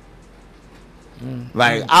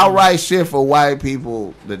 like outright shit for white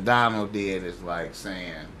people. The Donald did is like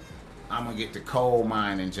saying, "I'm gonna get the coal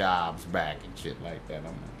mining jobs back and shit like that."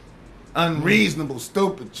 Unreasonable,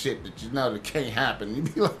 stupid shit that you know that can't happen. You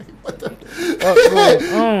be like, "What the?"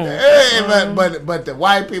 But the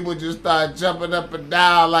white people just start jumping up and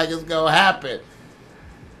down like it's gonna happen.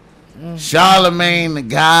 Charlemagne the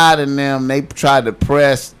God and them, they tried to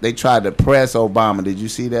press Obama. Did you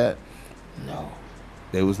see that? No.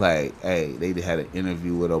 They was like, hey, they had an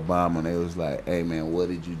interview with Obama and they was like, hey man, what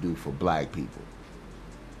did you do for black people?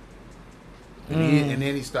 And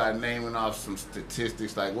then he started naming off some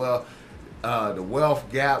statistics like, well, the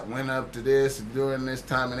wealth gap went up to this during this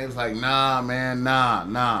time, and they was like, nah, man,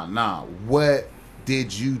 nah. What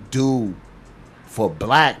did you do for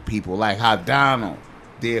black people like how Donald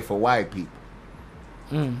did for white people?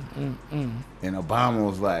 And Obama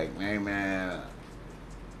was like, hey man,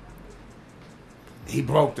 he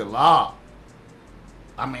broke the law.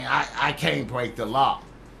 I mean, I can't break the law.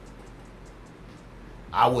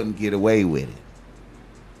 I wouldn't get away with it.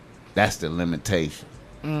 That's the limitation.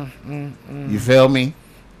 You feel me?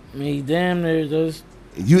 I mean, damn near just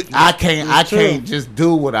I can't just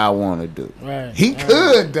do what I want to do. Right. He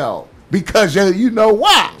could though, because you know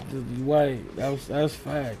why? White. That's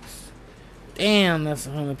facts. Damn, that's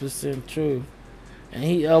 100% true. And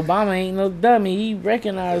Obama ain't no dummy. He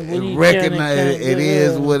recognized what he recognized. It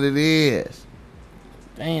is what it is.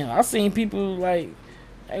 Damn, I seen people like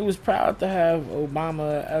they was proud to have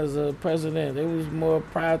Obama as a president. They was more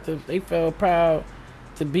proud they felt proud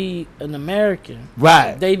to be an American.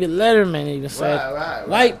 Right. David Letterman even said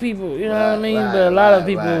white people, you know what I mean? But a lot of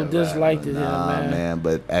people disliked it, man.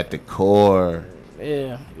 But at the core,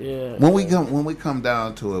 yeah. When we come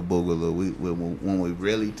down to a boogaloo, when we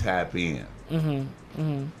really tap in. Yeah,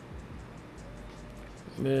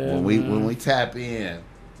 when we tap in,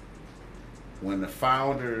 when the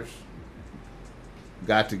founders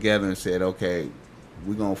got together and said, okay,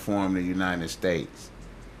 we're going to form the United States.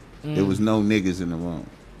 There was no niggas in the room.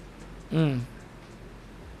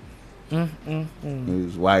 It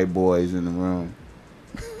was white boys in the room.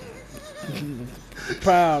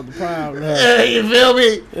 proud. You feel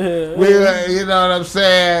me? You know what I'm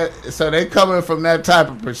saying? So they coming from that type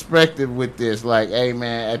of perspective with this. Like, hey,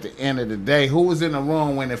 man, at the end of the day, who was in the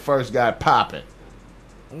room when it first got popping?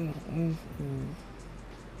 The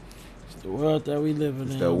world that we living in.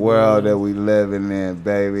 It's the world that we living in,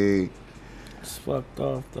 baby. It's fucked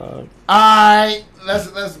off, dog. Alright,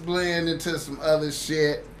 let's blend into some other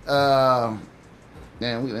shit. Man,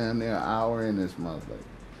 we down there an hour in this motherfucker.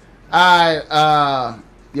 Alright,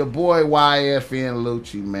 your boy YFN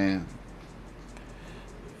Lucci, man.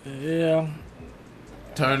 Yeah.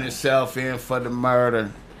 Turned himself in for the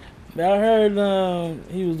murder. I heard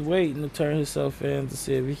he was waiting to turn himself in to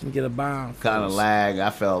see if he can get a bond first. Kind of lag.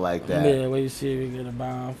 I felt like that. Yeah, wait to see if he can get a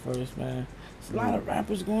bond first, man. There's a lot of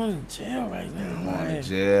rappers going to jail right now. Going to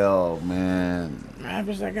jail, man.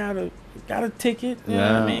 Rappers that got a ticket, you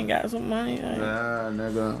know what I mean? Got some money. Like, yeah,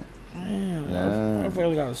 nigga. Man,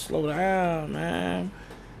 motherfuckers gotta slow down, man.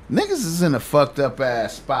 Niggas is in a fucked up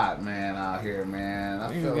ass spot, man, out here, man.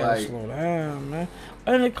 I feel like slow down, man.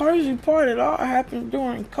 And the crazy part, it all happened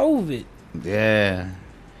during COVID. Yeah.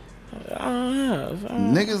 I don't know.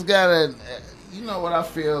 Niggas gotta, you know what I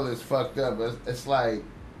feel is fucked up. It's like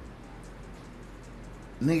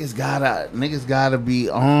niggas gotta be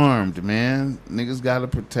armed, man. Niggas gotta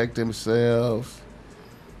protect themselves.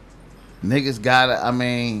 Niggas gotta, I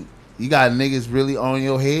mean, you got niggas really on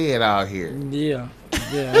your head out here. Yeah.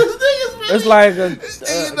 It's like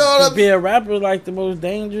to be a rapper like the most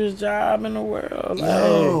dangerous job in the world. Like,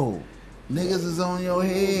 yo, niggas is on your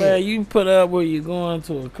head. Man, you put up where you going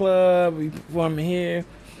to a club, you performing here.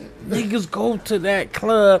 Niggas go to that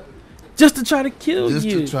club just to try to kill you. Just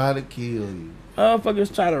to try to kill you.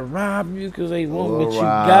 Motherfuckers try to rob you because they want what you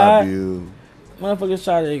got. Motherfuckers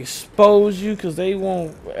try to expose you because they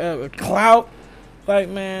want clout. Like,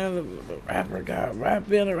 man,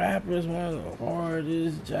 being a rapper is one of the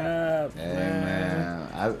hardest jobs,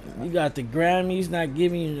 man. You got the Grammys not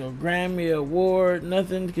giving you no Grammy award,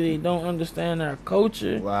 nothing, because they don't understand our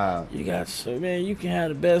culture. Wow. You got, man, you can have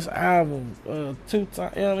the best album, 2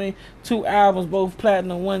 times, you know what I mean? 2 albums, both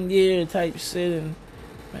platinum 1 year type shit, and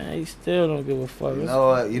man, he still don't give a fuck.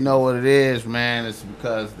 You know what it is, man? It's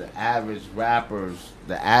because the average rapper's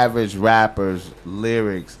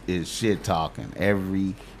lyrics is shit talking.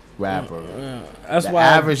 Every rapper. That's the why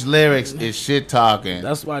average lyrics is shit talking.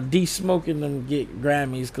 That's why D Smoking them get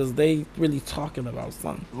Grammys because they really talking about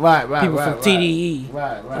something. Right. People from TDE.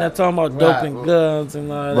 Right. They're talking about dope and guns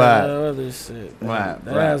and all that other shit. That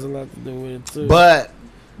has a lot to do with it too. But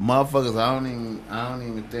motherfuckers, I don't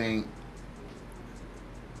even think.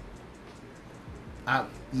 I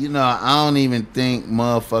don't even think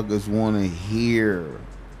motherfuckers want to hear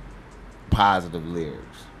positive lyrics.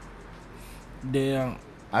 Yeah.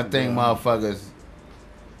 I think motherfuckers,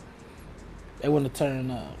 they want to turn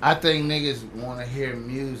up. I think niggas want to hear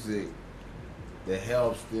music that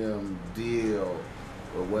helps them deal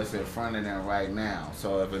with what's in front of them right now.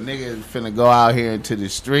 So if a nigga is finna go out here into the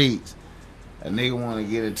streets, a nigga want to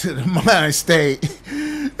get into the mind state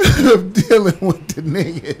of dealing with the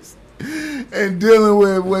niggas. And dealing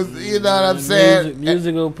with what, you know what I'm saying?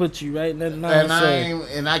 Music will put you right in that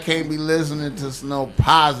mindset. And I can't be listening to no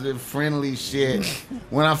positive, friendly shit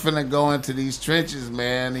when I'm finna go into these trenches,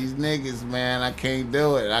 man. These niggas, man, I can't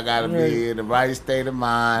do it. I gotta be in the right state of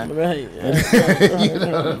mind. Right. You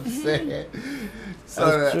know what I'm saying?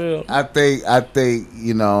 So that's true. I think,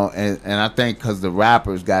 and I think because the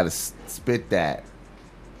rappers gotta spit that.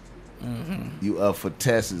 Mm-hmm. You up for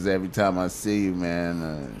tests every time I see you,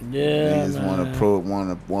 man. Niggas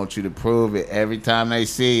want you to prove it every time they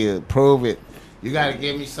see you. Prove it. You got to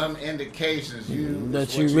give me some indications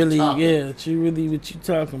that you really what you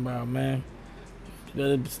talking about, man.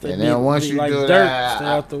 You better stay, and then once you like do Dirk, that, stay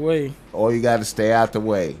out the way. Or you got to stay out the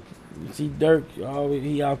way. You see Dirk,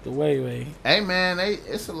 he out the way. Hey man,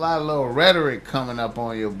 it's a lot of little rhetoric coming up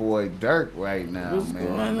on your boy Dirk right now,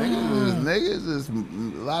 man. Niggas is a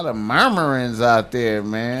lot of murmurings out there,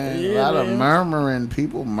 man. Yeah, a lot of murmuring,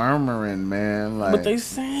 people murmuring, man. Like, what they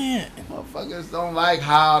saying? Motherfuckers don't like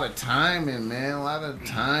how the timing, man. A lot of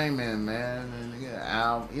timing, man.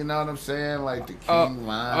 You know what I'm saying? Like the King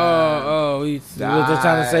Von. Was they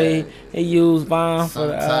trying to say he used Von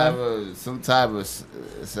for some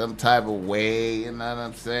type of way? You know what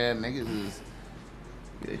I'm saying? Niggas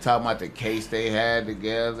they talking about the case they had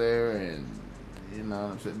together, and you know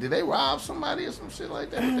what I'm saying? Did they rob somebody or some shit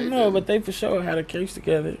like that? No, but they for sure had a case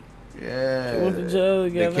together. Yeah, they went to jail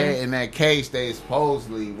together. In that case, they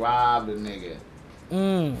supposedly robbed a nigga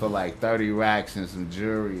for like 30 racks and some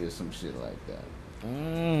jewelry or some shit like that.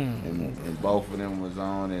 And both of them was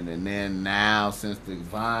on it, and then now since the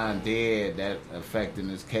Von dead, that affecting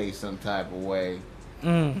this case some type of way.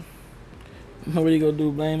 What are you gonna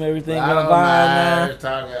do? Blame everything on Von now?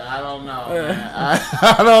 I don't know.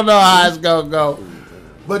 I don't know how it's gonna go.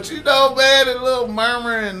 But you know, man, a little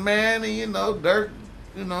murmuring, man, and Dirk,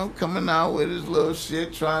 coming out with his little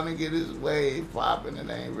shit, trying to get his wave popping. It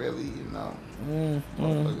ain't really,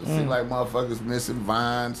 seem like motherfuckers missing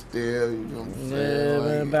Von still. You know what I'm saying?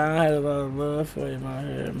 Yeah, man, I had a lot of love for him out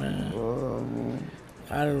here, man.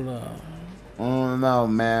 I don't know. I don't know,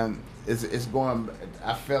 man. It's going.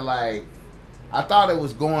 I feel like I thought it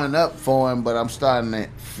was going up for him, but I'm starting to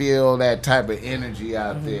feel that type of energy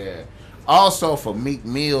out there. Also for Meek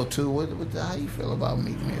Mill too. How you feel about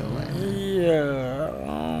Meek Mill right now? Yeah,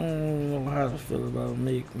 I don't know how to feel about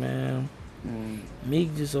Meek, man.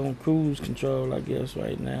 Meek just on cruise control, I guess,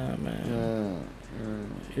 right now, man.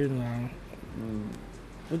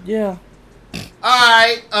 But yeah. All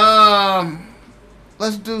right.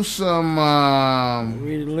 Let's do some.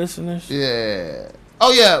 Read the listeners. Yeah.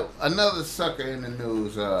 Oh yeah, another sucker in the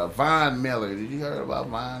news. Von Miller. Did you hear about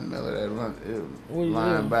Von Miller? That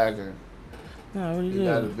linebacker. No, what he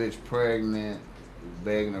got a bitch pregnant,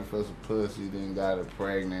 begging her for some pussy, then got her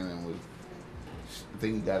pregnant, and I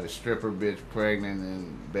think he got a stripper bitch pregnant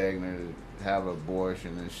and begging her to have an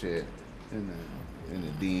abortion and shit in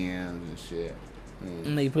the DMs and shit.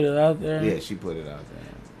 And they put it out there? Yeah, she put it out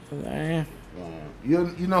there. Man.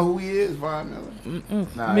 You know who he is, Von Miller?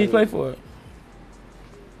 Nah, he play for it.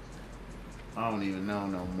 I don't even know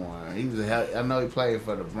no more. I know he played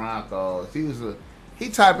for the Broncos. He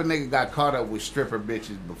type of nigga got caught up with stripper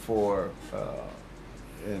bitches before,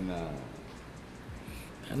 and that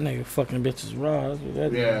nigga fucking bitches raw. That's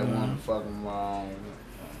what that one fucking raw.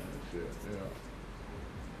 Shit, yeah.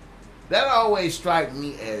 That always strike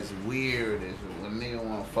me as weird, is when nigga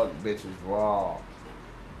want to fuck bitches raw,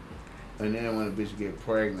 and then when a bitch get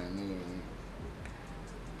pregnant, nigga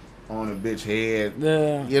on a bitch head.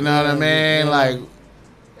 Yeah. You know what I mean? Like.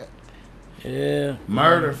 Yeah.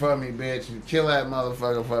 Murder for me, bitch. You kill that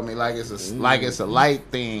motherfucker for me like it's a light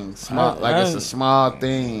thing. It's a small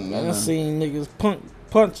thing. I done seen niggas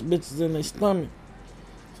punch bitches in their stomach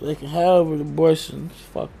so they can have an abortion. It's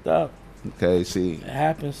fucked up. Okay, see. It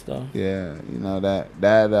happens though. Yeah, you know that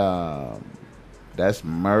That's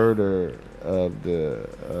murder of the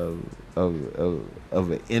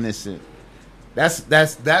of an innocent.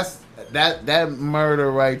 That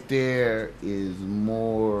murder right there is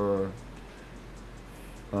more.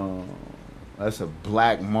 That's a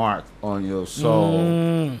black mark on your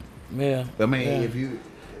soul. Yeah. I mean, if you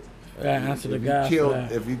killed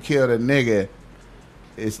a nigga,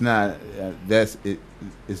 it's not.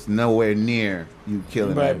 It's nowhere near you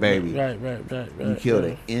killing that baby. Right. You killed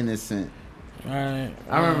an innocent. Right.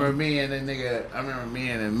 I remember me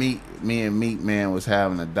and Meat Man was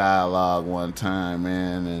having a dialogue one time,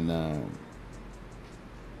 man, and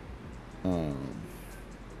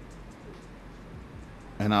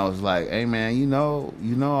I was like, "Hey, man, you know,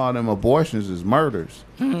 all them abortions is murders."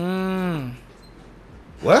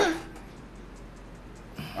 What?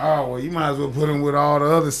 Oh, well, you might as well put them with all the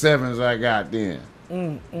other 7s I got then.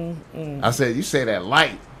 I said, you say that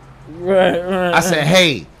light. Right. I said,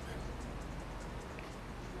 hey,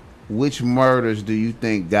 which murders do you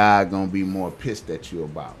think God gonna be more pissed at you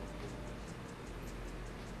about?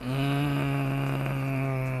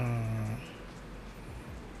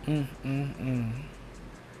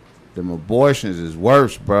 Them abortions is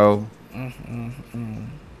worse, bro. You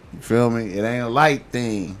feel me? It ain't a light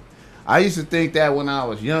thing. I used to think that when I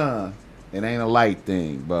was young. It ain't a light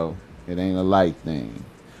thing, bro. It ain't a light thing.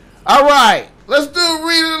 All right. Let's do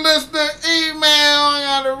reader listener email. I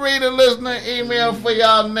got a reader listener email for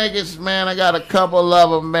y'all niggas, man. I got a couple of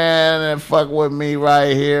them, man, that fuck with me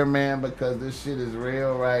right here, man, because this shit is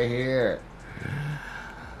real right here.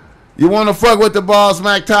 You want to fuck with the Ball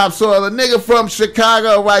Smack Topsoil? A nigga from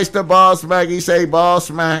Chicago writes to Ball Smack. He say, Ball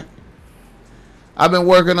Smack, I've been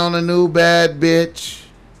working on a new bad bitch.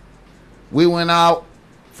 We went out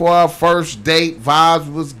for our first date. Vibes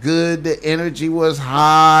was good. The energy was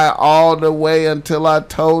high all the way until I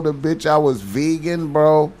told the bitch I was vegan,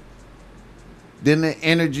 bro. Then the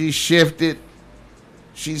energy shifted.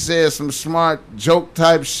 She said some smart joke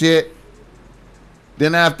type shit.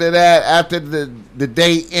 Then after that, after the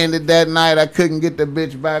date ended that night, I couldn't get the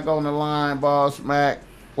bitch back on the line, Ball Smack.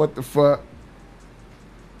 What the fuck?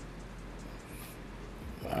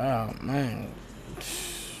 Oh, man.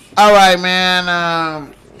 All right,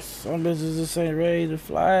 man. Some bitches just ain't ready to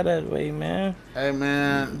fly that way, man. Hey,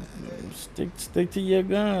 man. Stick to your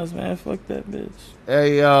guns, man. Fuck that bitch.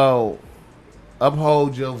 Hey, yo.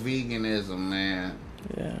 Uphold your veganism, man.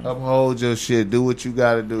 Yeah. Uphold your shit. Do what you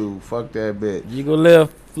gotta do. Fuck that bitch. You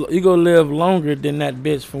gonna live longer than that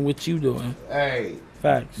bitch from what you doing. Hey.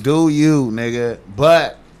 Facts. Do you, nigga.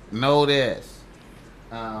 But know this.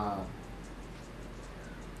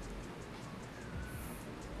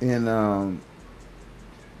 In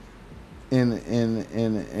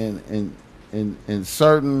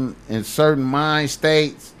certain mind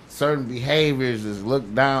states, certain behaviors is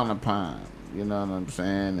looked down upon. You know what I'm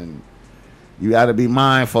saying? And you got to be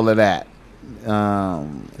mindful of that.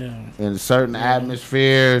 In certain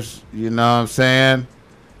atmospheres, you know what I'm saying?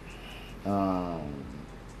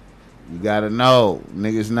 You got to know,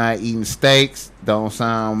 niggas not eating steaks don't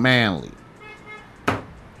sound manly.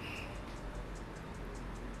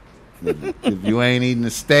 If you ain't eating a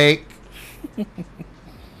steak,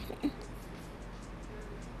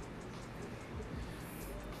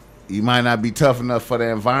 you might not be tough enough for the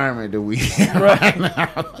environment that we in right now.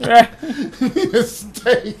 Right. A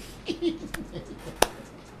steak. You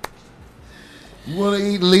want to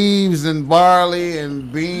eat leaves and barley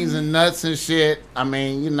and beans and nuts and shit. I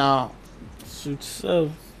mean, you know. Shoot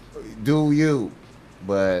yourself. Do you.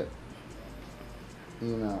 But,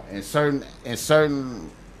 you know, in certain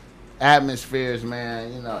atmospheres,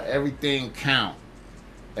 man, you know, everything count.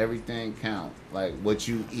 Everything count. Like what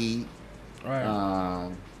you eat. Right.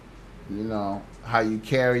 You know, how you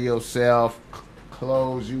carry yourself,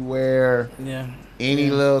 clothes you wear. Yeah. Any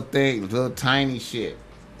little thing, little tiny shit.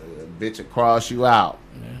 A bitch will cross you out.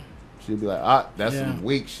 Yeah. She'll be like, ah, that's some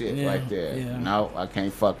weak shit right there. Yeah. No, I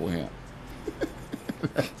can't fuck with him.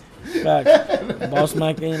 Fact. Boss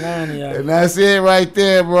Mike ain't lying to y'all. And that's it right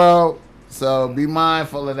there, bro. So be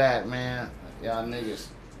mindful of that, man. Y'all niggas.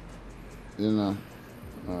 You know.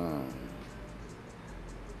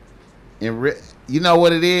 You know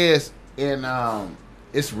what it is?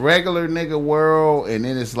 It's regular nigga world, and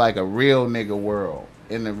then it's like a real nigga world.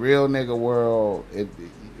 In the real nigga world,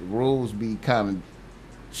 rules be kind of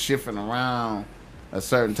shifting around a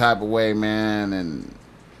certain type of way, man. And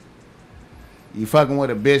you fucking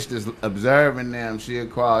with a bitch that's observing them, she'll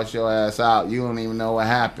cross your ass out. You don't even know what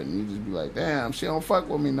happened. You just be like, damn, she don't fuck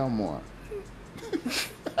with me no more.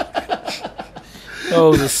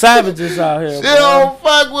 Oh, the savages out here. She don't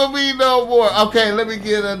fuck with me no more. Okay, let me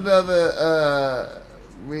get another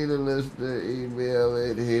Read a listener email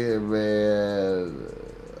in here, man.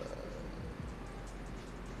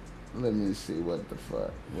 Let me see what the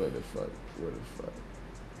fuck. What the fuck. What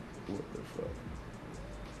the fuck.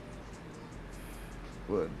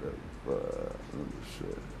 Let me see.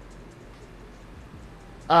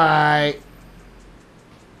 Alright.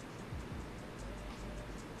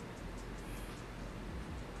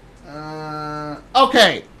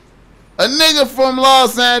 Okay. A nigga from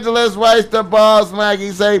Los Angeles writes to Boss Mac.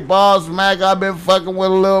 He say, Boss Mac, I've been fucking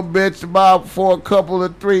with a little bitch about for a couple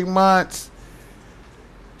of 3 months.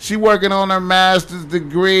 She working on her master's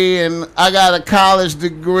degree, and I got a college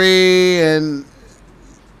degree and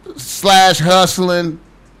 / hustling.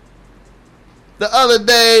 The other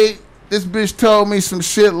day, this bitch told me some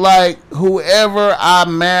shit like, whoever I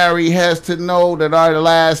marry has to know that our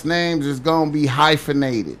last names is gonna be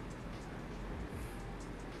hyphenated.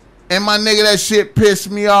 And my nigga, that shit pissed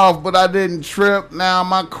me off, but I didn't trip. Now,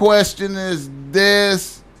 my question is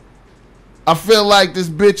this. I feel like this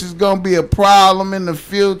bitch is going to be a problem in the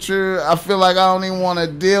future. I feel like I don't even want to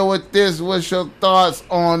deal with this. What's your thoughts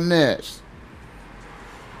on this?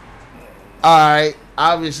 Alright,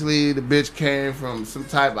 obviously the bitch came from some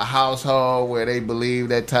type of household where they believe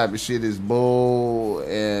that type of shit is bull.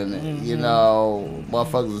 And, you know,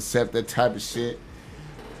 motherfuckers accept that type of shit.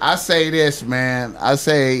 I say this, man. I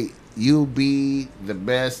say you be the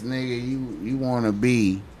best nigga you want to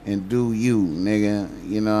be and do you, nigga.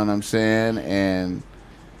 You know what I'm saying? And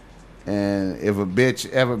if a bitch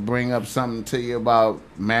ever bring up something to you about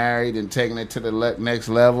married and taking it to the next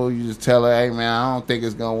level, you just tell her, hey, man, I don't think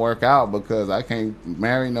it's going to work out because I can't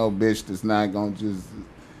marry no bitch that's not going to just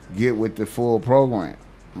get with the full program.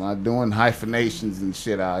 I'm not doing hyphenations and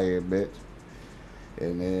shit out here, bitch.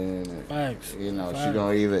 And then, Facts. You know, Facts. she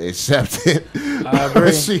gonna either accept it I agree.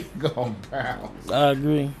 or she gonna bounce. I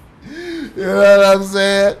agree. You know what I'm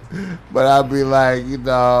saying? But I'll be like, you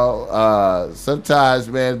know, sometimes,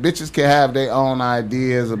 man, bitches can have their own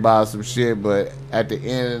ideas about some shit, but in the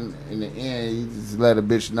end, you just let a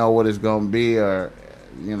bitch know what it's gonna be, or,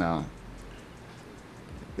 you know,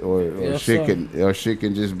 or Yes, shit sir.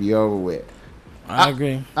 can just be over with. I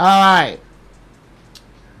agree. All right.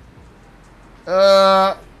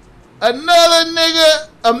 Another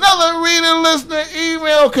reader, listener,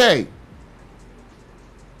 email.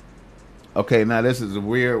 Okay, now this is a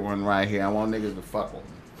weird one right here. I want niggas to fuck with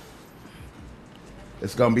me.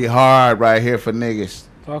 It's gonna be hard right here for niggas.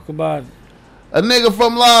 Talk about it. A nigga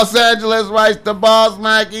from Los Angeles writes to Boss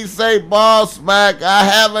Mac. He say, Boss Mac, I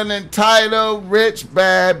have an entitled rich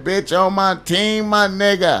bad bitch on my team, my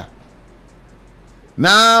nigga.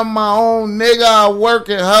 Now I'm my own nigga. I work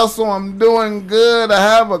and hustle. I'm doing good. I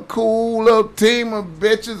have a cool little team of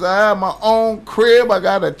bitches. I have my own crib. I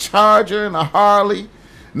got a Charger and a Harley.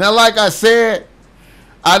 Now, like I said,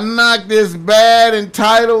 I knocked this bad,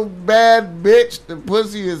 entitled bad bitch. The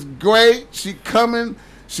pussy is great. She coming.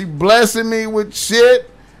 She blessing me with shit.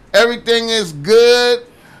 Everything is good.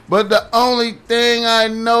 But the only thing I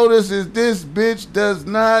notice is this bitch does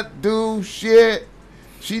not do shit.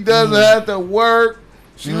 She doesn't have to work.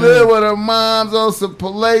 She live with her moms on some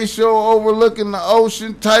palatial overlooking the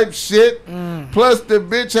ocean type shit. Plus the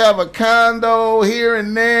bitch have a condo here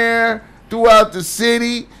and there throughout the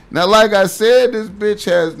city. Now, like I said, this bitch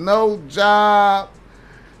has no job.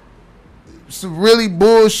 Some really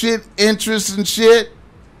bullshit interests and shit.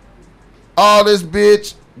 All this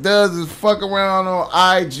bitch does is fuck around on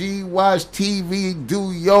IG, watch TV,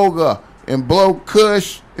 do yoga, and blow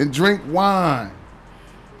kush and drink wine.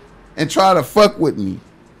 And try to fuck with me.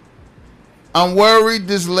 I'm worried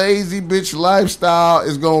this lazy bitch lifestyle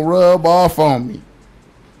is gonna rub off on me.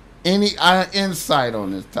 Any insight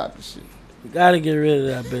on this type of shit? You gotta get rid of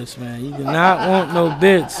that bitch, man. You do not want no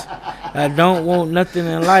bitch that don't want nothing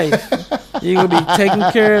in life. You gonna be taking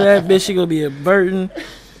care of that bitch. She gonna be a burden,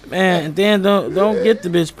 man. And then don't get the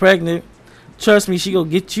bitch pregnant. Trust me, she gonna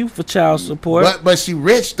get you for child support. But she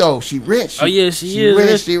rich though. She rich. Oh yeah, she is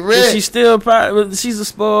rich. She rich. But she's still probably. She's a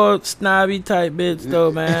spoiled, snobby type bitch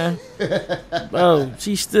though, man. Bro,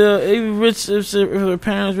 she still even rich if her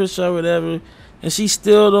parents rich or whatever, and she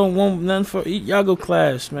still don't want nothing for y'all. Go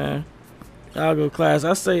clash, man. Y'all go clash.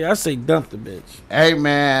 I say dump the bitch. Hey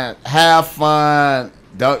man, have fun.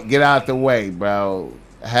 Don't get out the way, bro.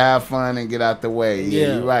 Have fun and get out the way.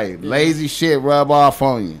 Yeah, you're right. Yeah. Lazy shit rub off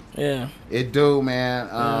on you. Yeah. It do, man.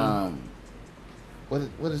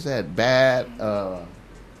 What is that? Bad.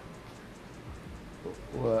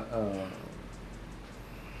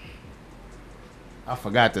 I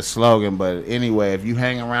forgot the slogan, but anyway, if you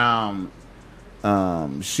hang around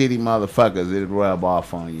shitty motherfuckers, it rub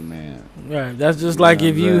off on you, man. Right. That's just like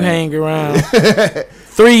if you hang around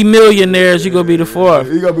 3 millionaires, you gonna be the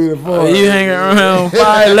 4th. You gonna be the 4th. You hang around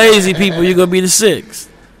 5 lazy people, you gonna be the 6th.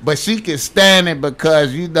 But she can stand it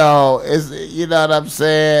because it's what I'm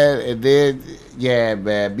saying. And then yeah,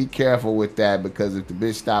 man, be careful with that because if the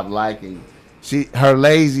bitch stop liking, her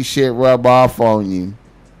lazy shit rub off on you.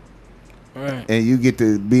 Right. And you get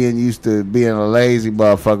to being used to being a lazy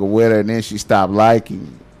motherfucker with her, and then she stop liking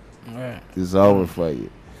you. Right. It's over for you.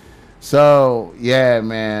 So yeah,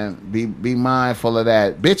 man, be mindful of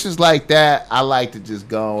that. Bitches like that, I like to just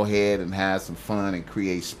go ahead and have some fun and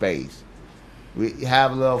create space. We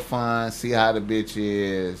have a little fun, see how the bitch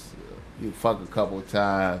is. You fuck a couple of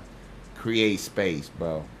times, create space,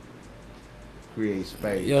 bro. Create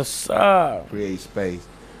space. Yes, sir. Create space.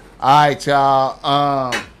 All right,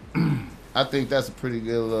 y'all. I think that's a pretty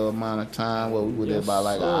good little amount of time. What we were there about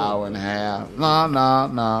like an hour and a half.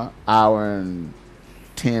 No. Hour and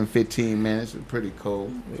 10, 15 minutes. It's pretty cool.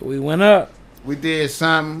 We went up. We did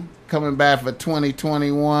something. Coming back for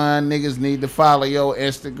 2021. Niggas need to follow your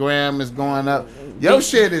Instagram. It's going up. Your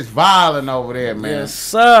shit is violent over there, man. Yes,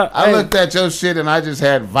 sir. I looked at your shit and I just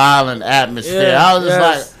had violent atmosphere. Yeah, I was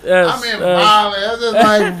just I'm in violent. I was just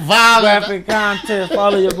like violent. Graphic content.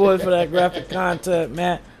 Follow your boy for that graphic content,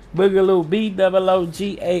 man. Boogaloo,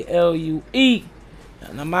 BOOGALUE.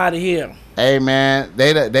 And I'm out of here. Hey man,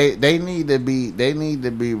 they need to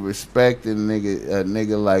be respecting a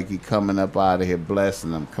nigga like he coming up out of here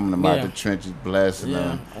blessing them, coming up out the trenches blessing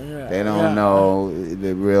them. Yeah, they don't know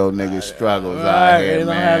the real nigga struggles right, out here, they don't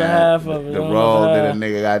man. have the half of it. The road that a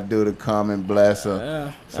nigga got to do to come and bless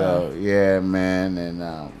them. So yeah, man,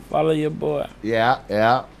 and follow your boy.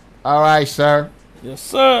 Yeah. All right, sir. Yes,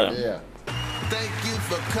 sir. Yeah. Thank you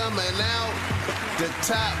for coming out. The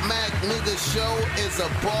Top Mac Nigga Show is a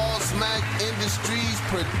Boss Mac Industries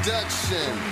production.